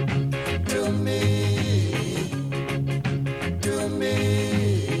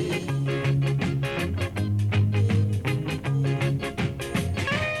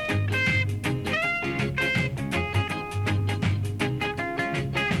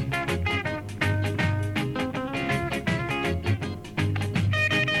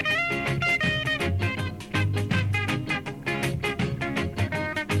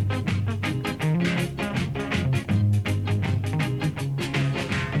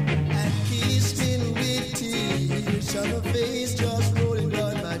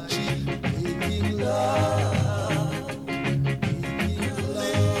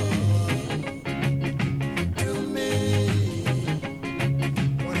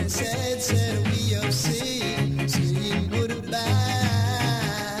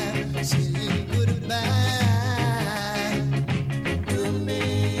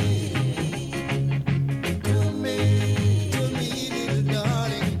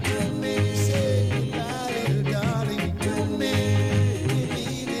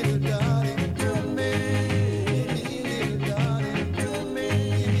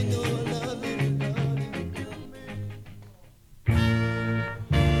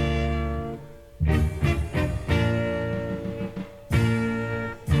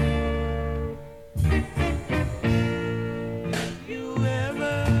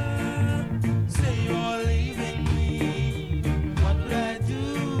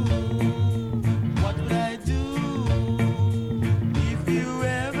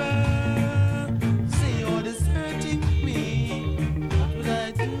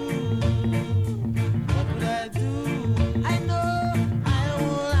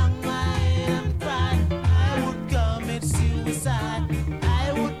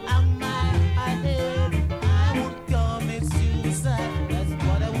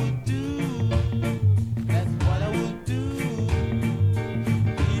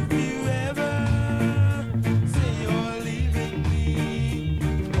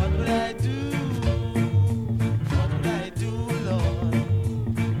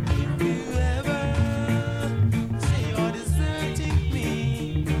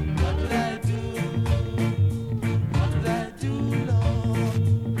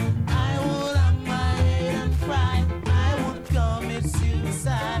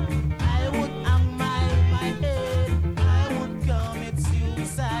 I would hang my head. I would commit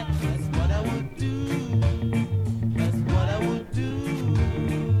suicide. That's what I would do. That's what I would do.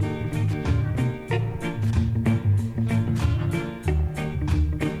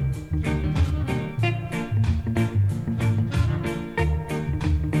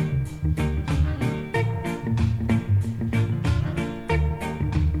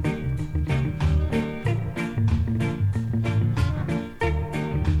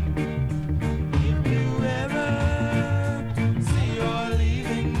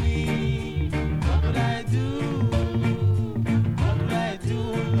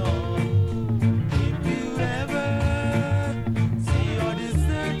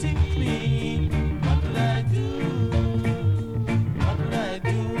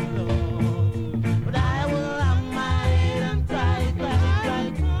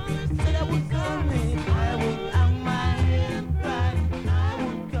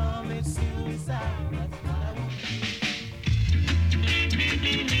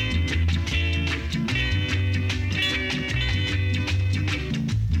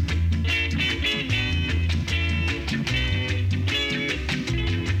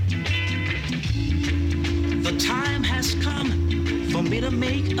 The time has come for me to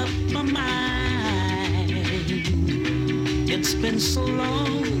make up my mind. It's been so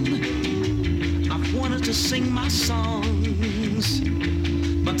long, I've wanted to sing my songs,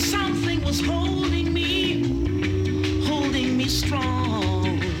 but something was holding me strong.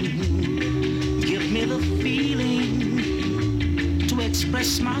 Give me the feeling to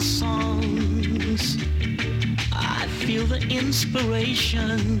express my songs. I feel the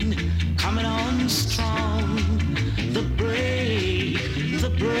inspiration coming on strong. The break, the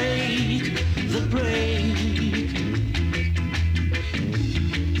break, the break.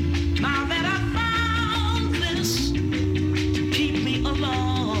 Now that I found this to keep me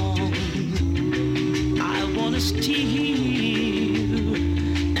along, I want to steal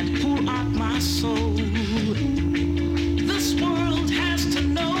and pour out my soul. This world has to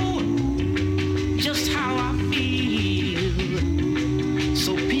know just how I feel,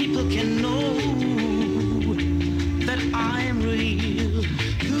 so people can know that I am real.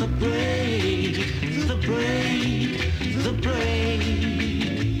 The break, the break, the break,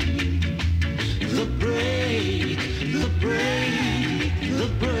 the break, the break, the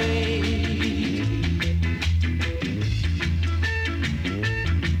break.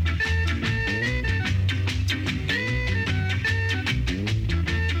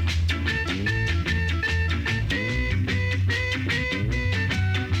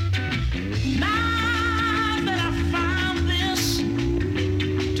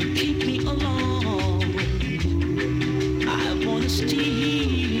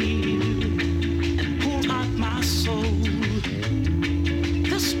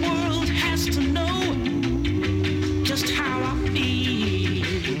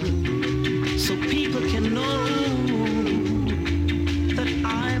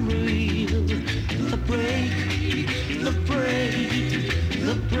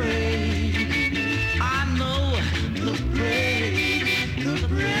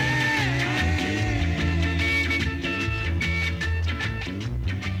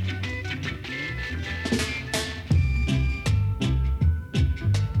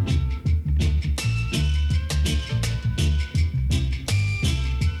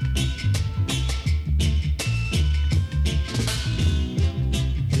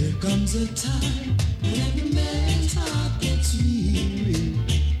 Comes a time when every man's heart gets weary.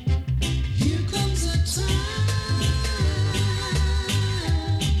 Here comes a time,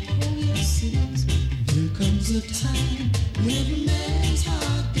 oh yes it is. Here comes a time when every man's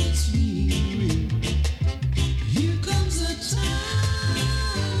heart gets weary. Here comes a time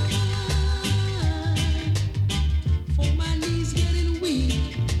for my knees getting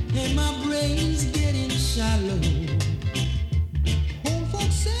weak and my brain's getting shallow.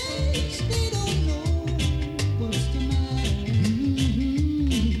 They don't know what's the matter.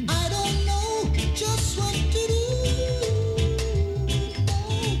 I don't know just what to do.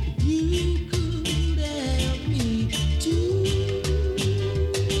 Oh, you could help me too.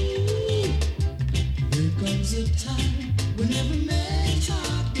 There comes a time when every man's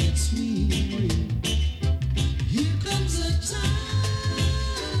heart gets weary. Here comes a time.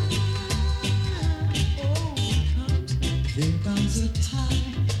 Oh, there comes a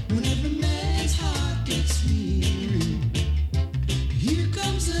time when every man's heart gets weary. Here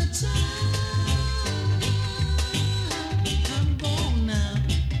comes a time. I'm gone now.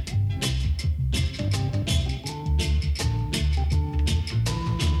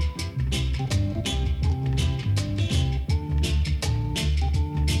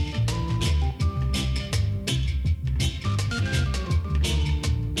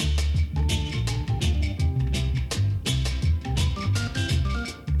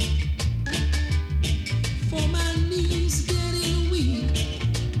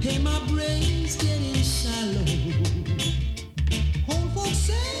 brain's getting shallow. Old folks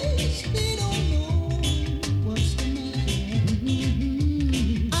say they don't know what's the matter.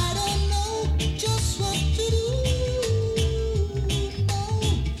 I don't know just what to do. No,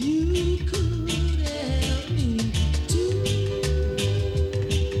 if you could help me too.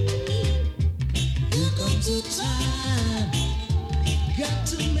 Here comes a time, got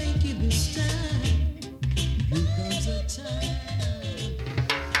to make it this time. Here comes a time.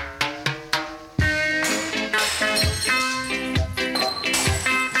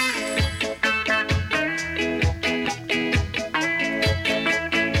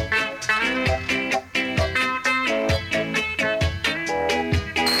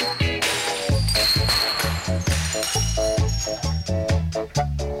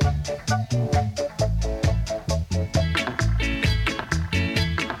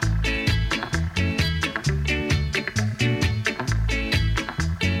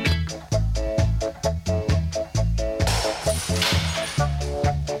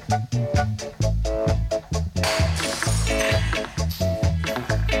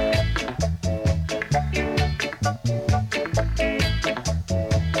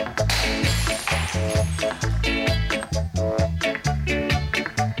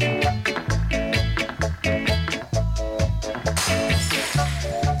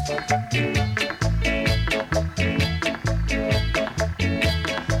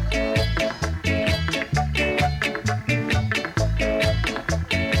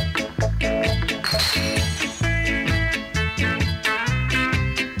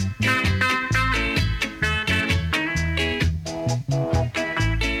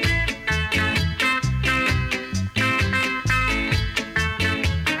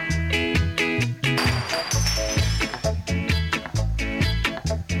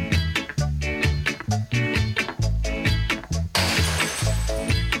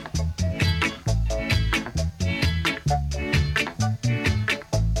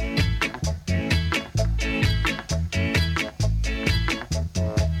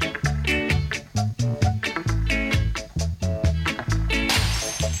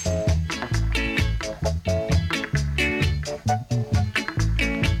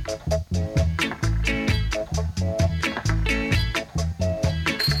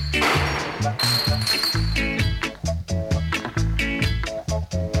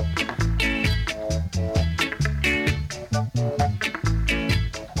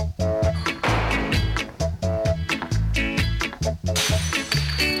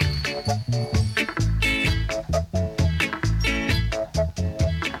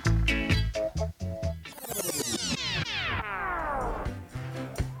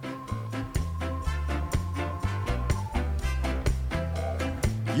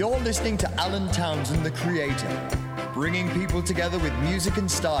 You're listening to Alan Townsend, the Creator, bringing people together with music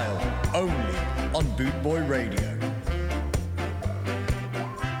and style, only on Bootboy Radio.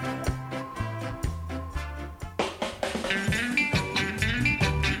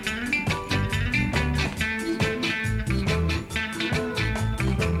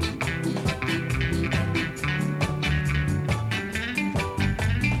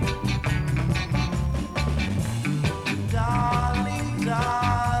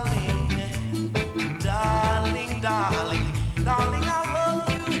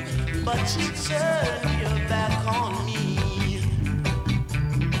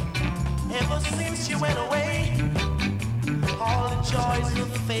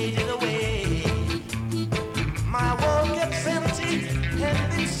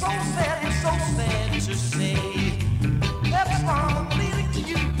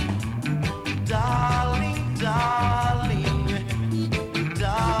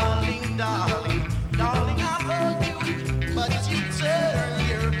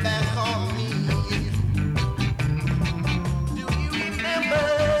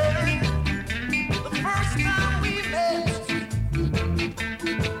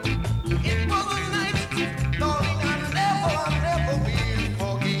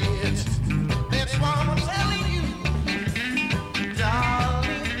 Telling you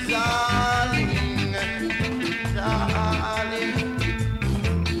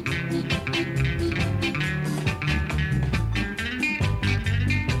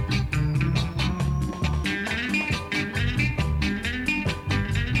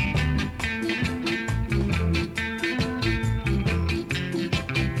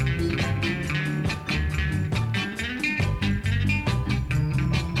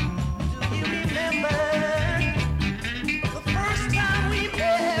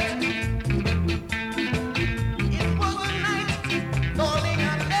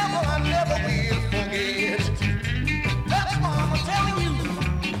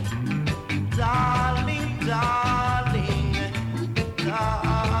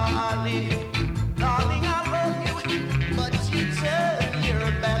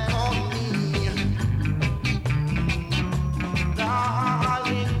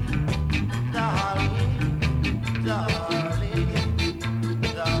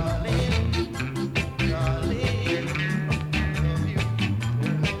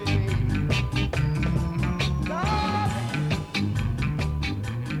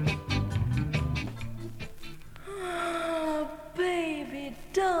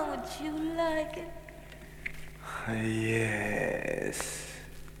like it? Yes,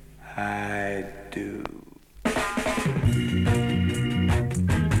 I do.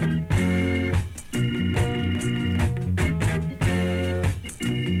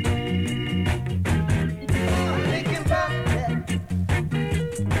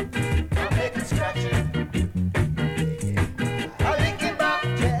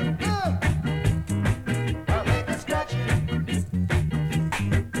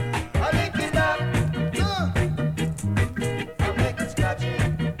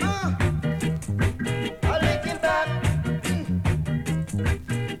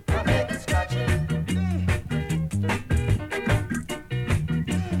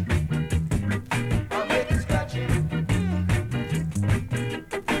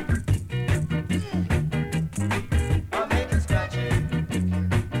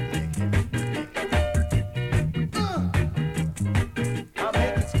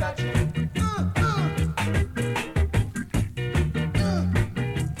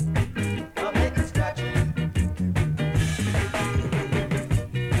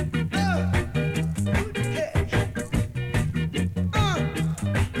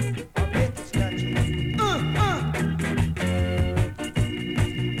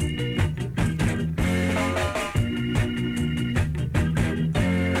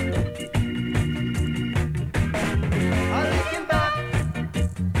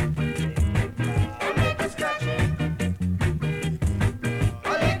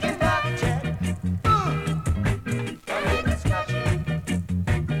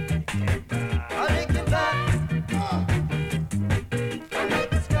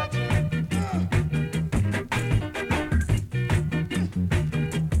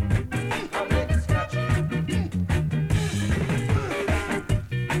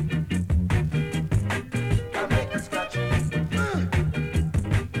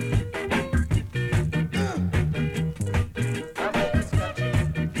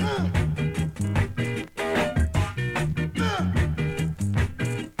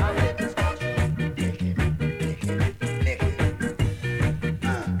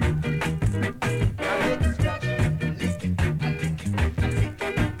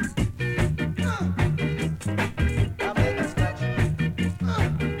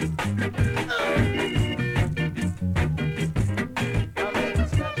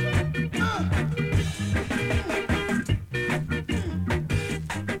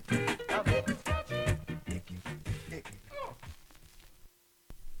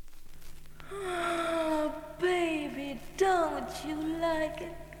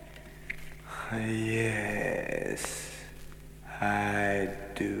 Yes, I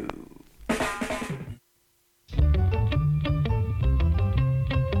do.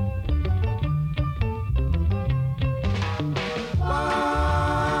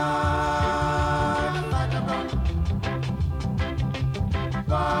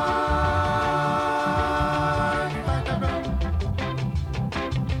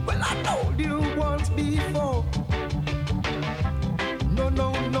 Well, I told you once before. No,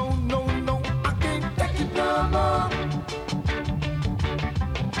 no, no, no, no, I can't take it no more.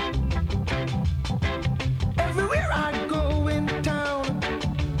 Everywhere I go in town,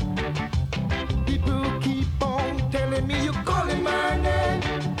 people keep on telling me you're calling my name.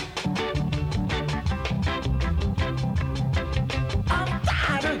 I'm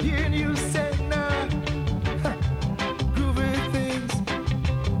tired of hearing you say nah. Groovy things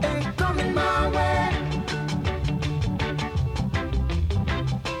ain't coming my way.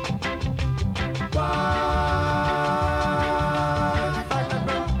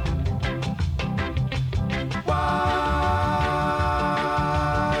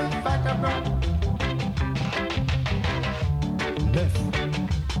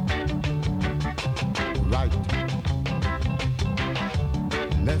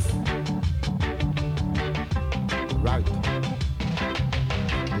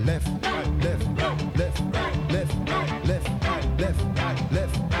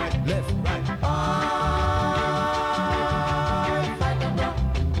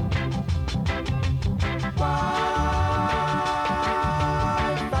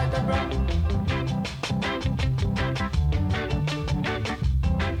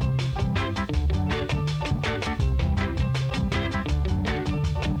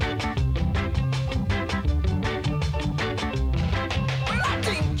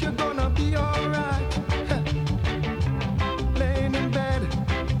 Laying in bed,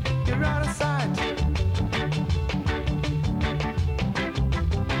 you're out of sight.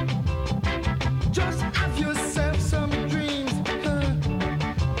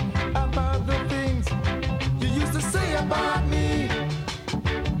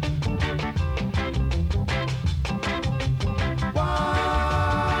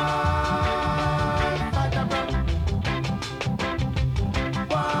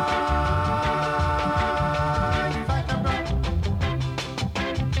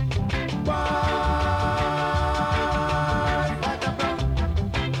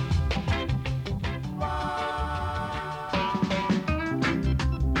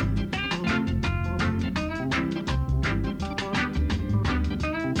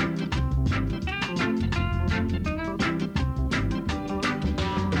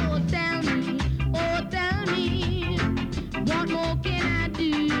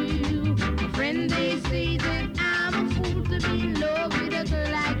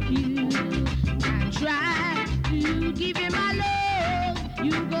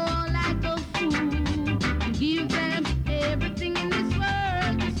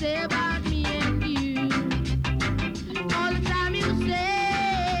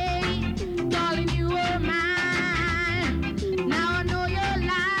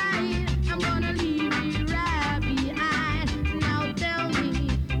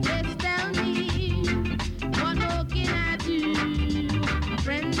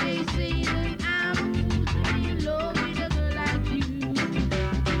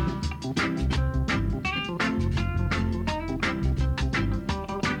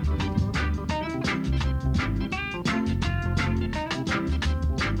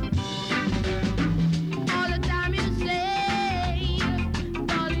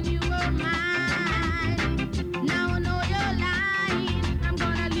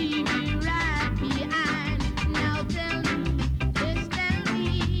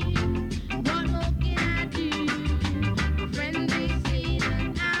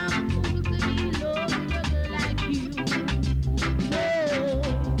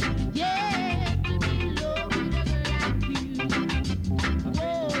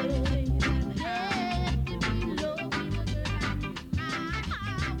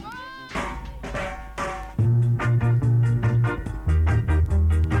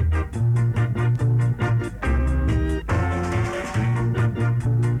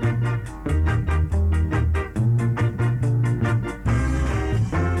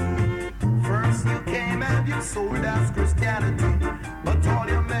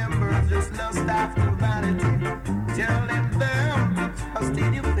 after vanity, telling them to trust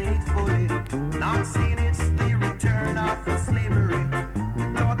in you faithfully. Not seeing it's the return of the slavery.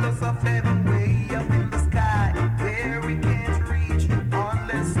 Taught us of heaven way up in the sky, where we can't reach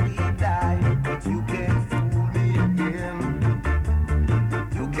unless we die. But you can't fool me again.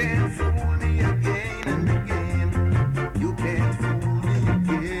 You can't fool me again and again. You can't fool me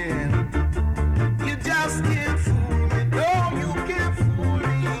again. You just can't fool me. No, you can't fool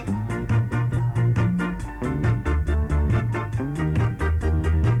me.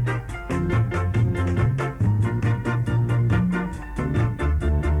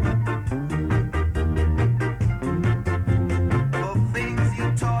 The things you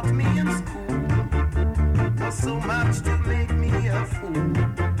taught me in school was so much to make me a fool.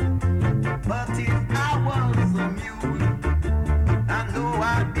 But if I was a mule, I know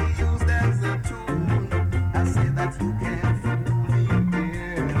I'd be used as a tool. I say that you can't fool me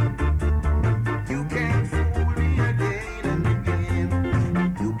again. You can't fool me again and again.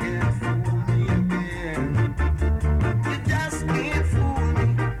 You can't fool me again. You just can't fool me.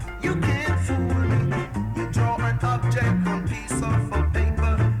 You can't fool me. You draw an object on piece of a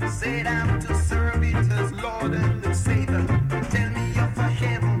paper, say I'm to serve it as Lord and Savior. Tell me of a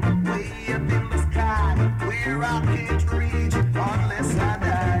heaven way up in the sky, where I can't reach unless I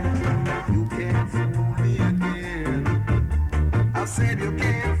die. You can't fool me again. I said you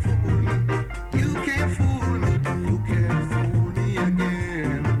can't fool me. You can't fool me. You can't fool me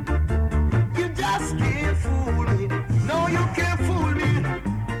again. You just can't fool me. No, you can't fool me.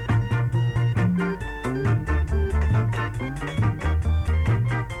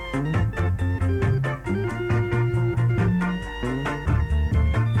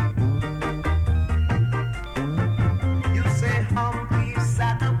 You say Humpty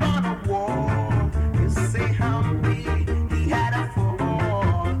sat upon a wall. You say Humpty, he had a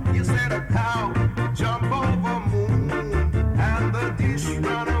fall. You said a cow jump over moon, and the dish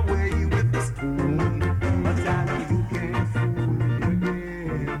run away with the spoon. But Johnny, you can't fool me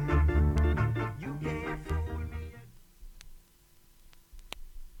again. You can't fool me again.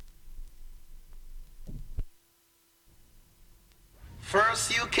 First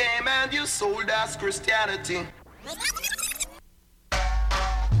you came and you sold us Christianity.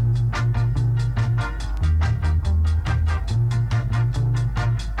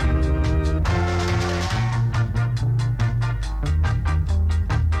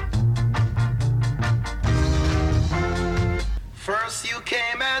 First you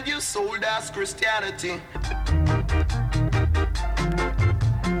came and you sold us Christianity.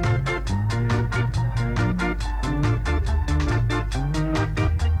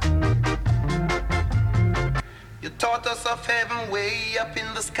 You taught us of heaven way up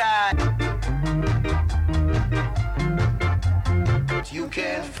in the sky. You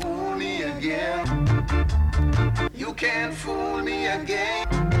can't fool me again. You can't fool me again.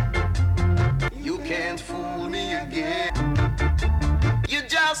 You can't fool me again. You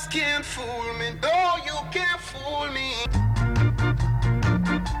just can't fool me. No, you can't fool me.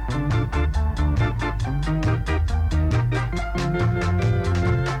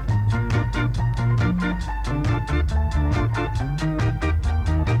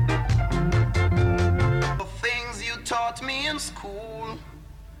 The things you taught me in school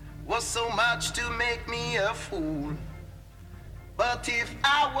was so much to make me a fool. But if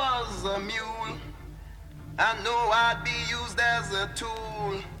I was a mule, I know I'd be used as a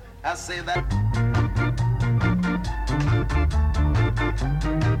tool. I say that.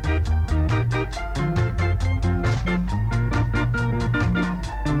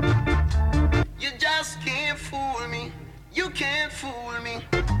 You just can't fool me. You can't fool me.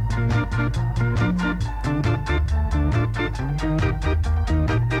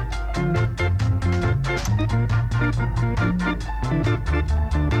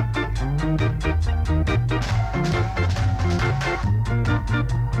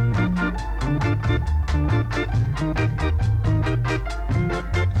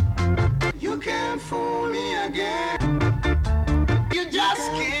 You can't fool me again. You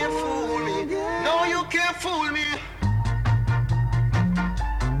just can't fool me. No, you can't fool me.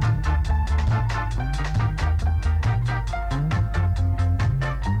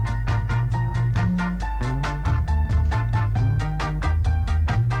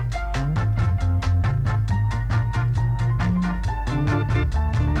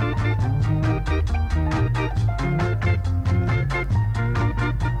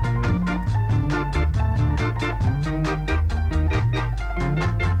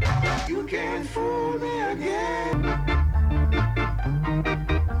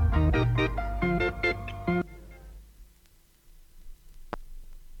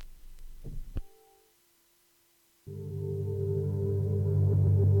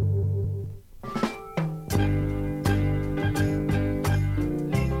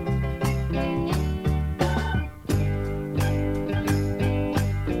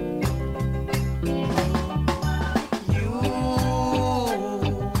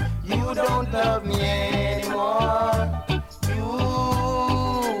 me anymore.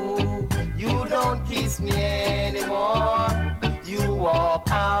 You don't kiss me anymore. You walk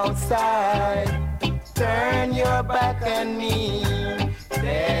outside, turn your back on me,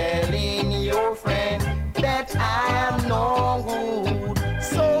 telling your friend that I am no good.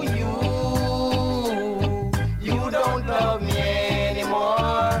 So you don't love me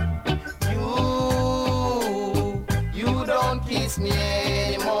anymore. You don't kiss me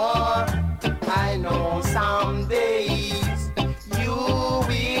anymore. I know some days you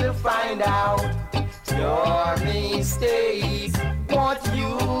will find out your mistakes, what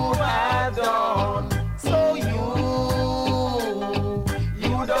you have done. So you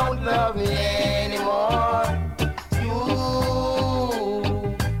don't love me anymore.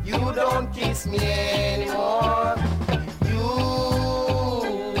 You don't kiss me anymore.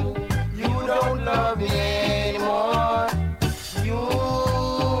 You don't love me anymore.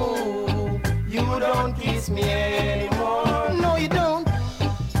 You don't kiss me anymore. No, you don't.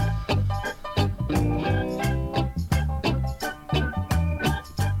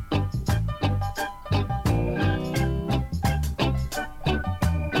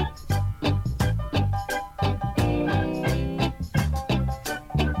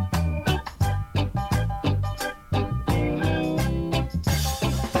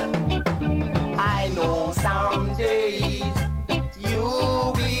 I know some days you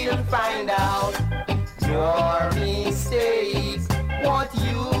will find out your mistakes, what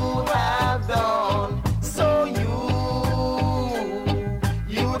you have done. So you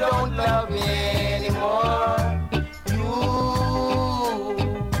don't love me anymore.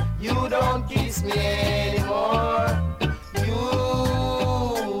 You don't kiss me anymore.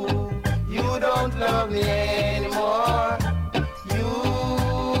 You don't love me anymore.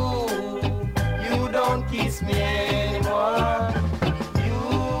 You don't kiss me anymore.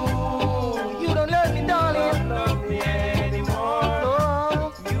 You don't love me, darling. You don't love me anymore.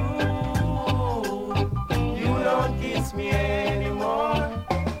 You don't kiss me anymore.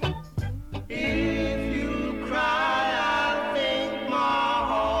 If you cry, I think my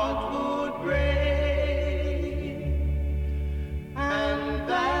heart would break, and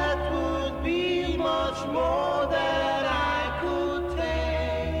that would be much more than I could take.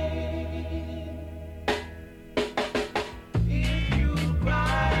 If you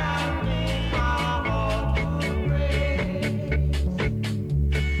cry, I think my heart would break,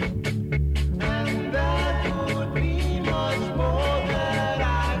 and that would be much more than I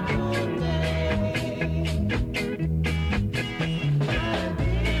could take. And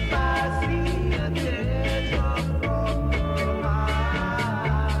if I see a teardrop from your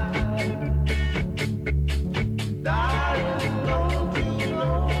eye, darling, don't you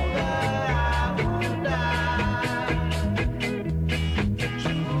know that I would die?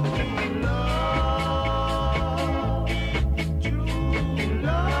 True love, true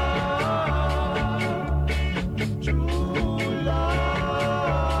love, true love.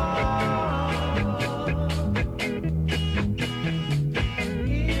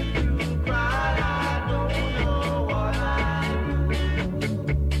 If you cry, I don't know what I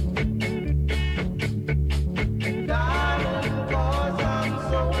do, darling, 'cause I'm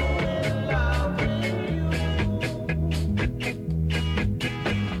so in love with you.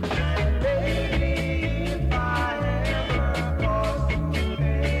 And baby, if I ever cause you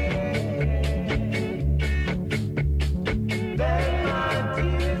pain, then my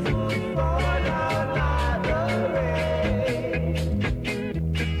tears would fall out like the rain.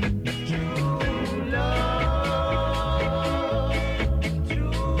 True love,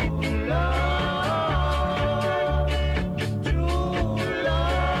 true love, true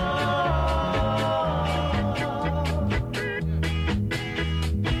love.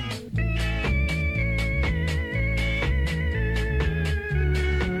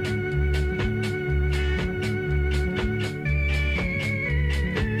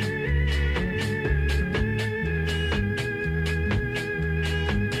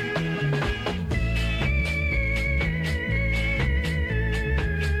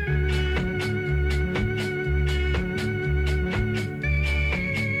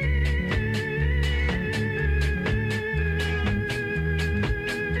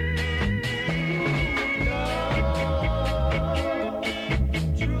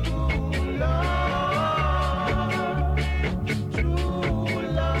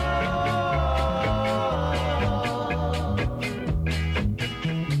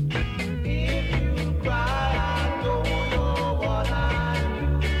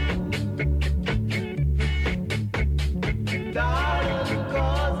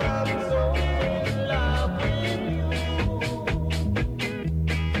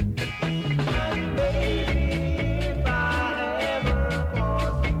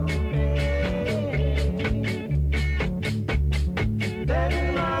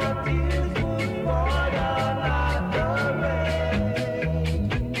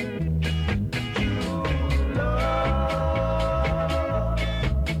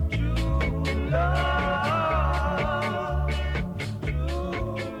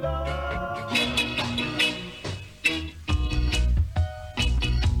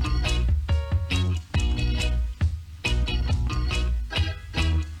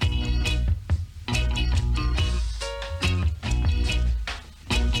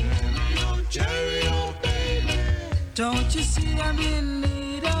 Don't you see I'm in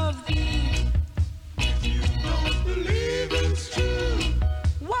need of thee? If you don't believe it's true,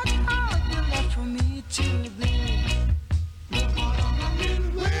 what have you left for me to do? Look how long I've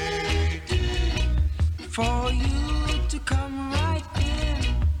been waiting for you to come right in.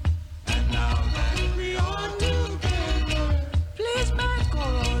 And now that we are together, please make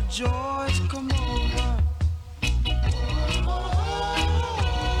all our joys come over.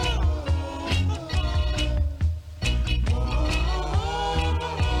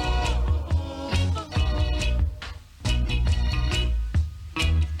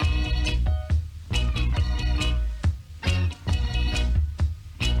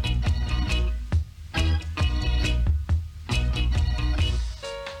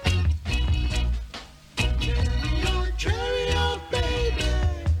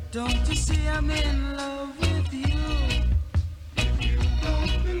 Don't you see I'm in love with you? If you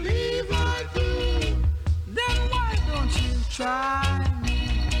don't believe I do, then why don't you try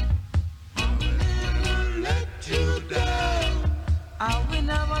me? I will never let you down. I will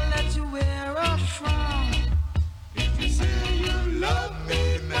never let you wear a frown. If you say you love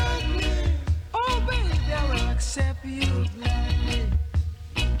me madly, oh baby, I will accept you gladly.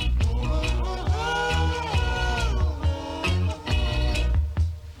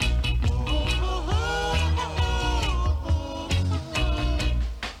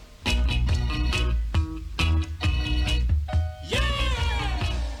 Yeah!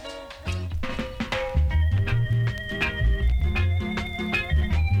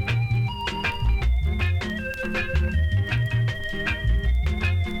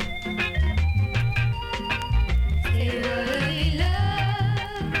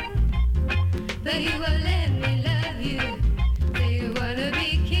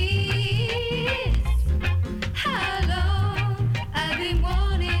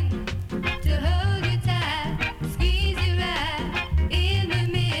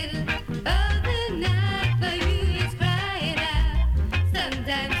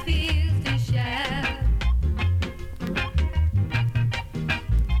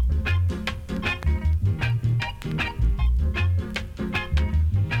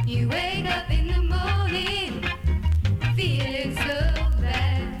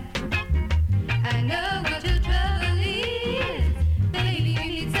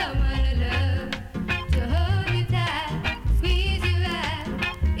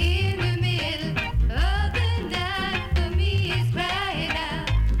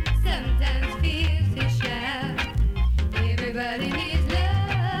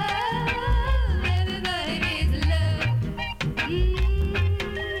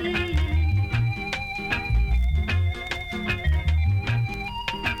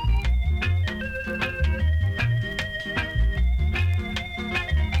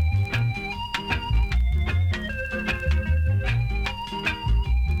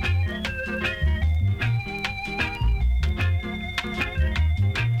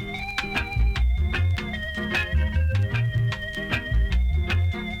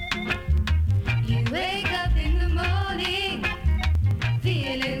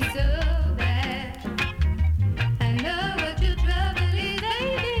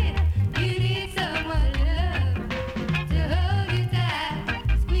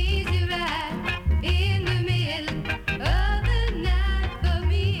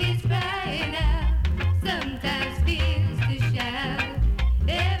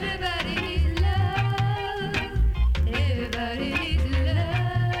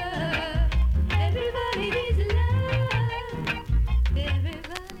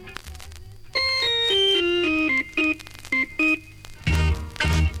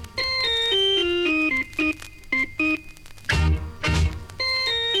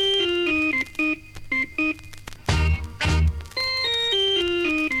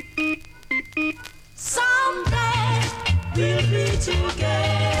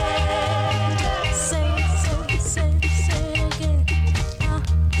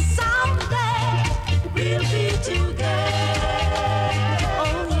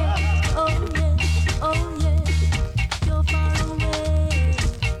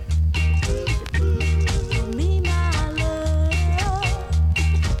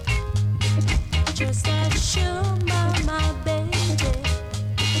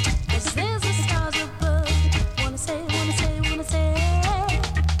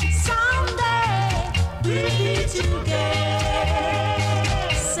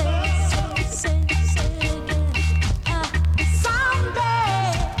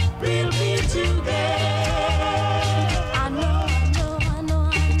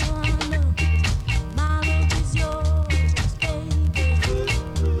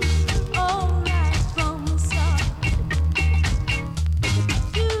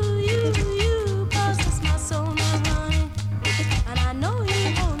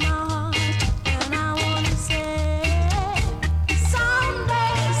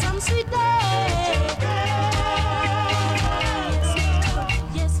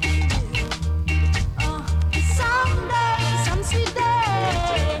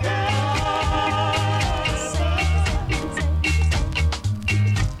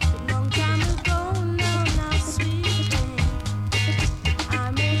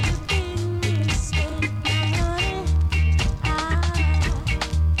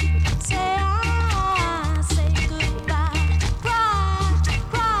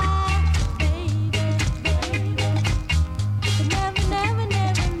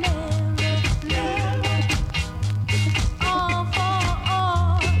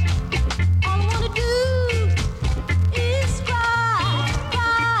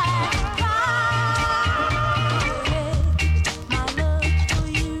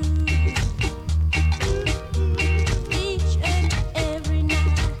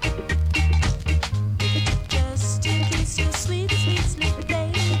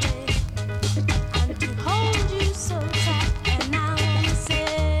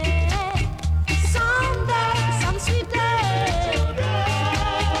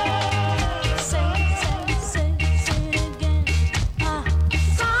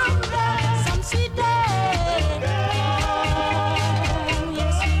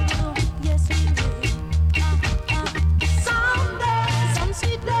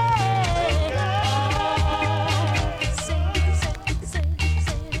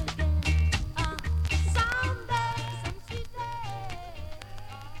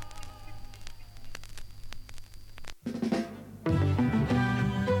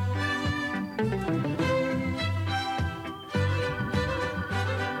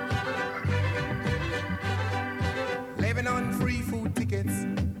 living on free food tickets.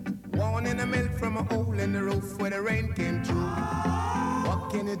 Warning a milk from a hole in the roof where the rain came through. What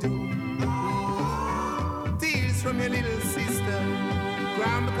can you do? Tears from your little sister,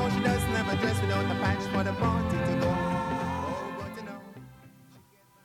 crying because she does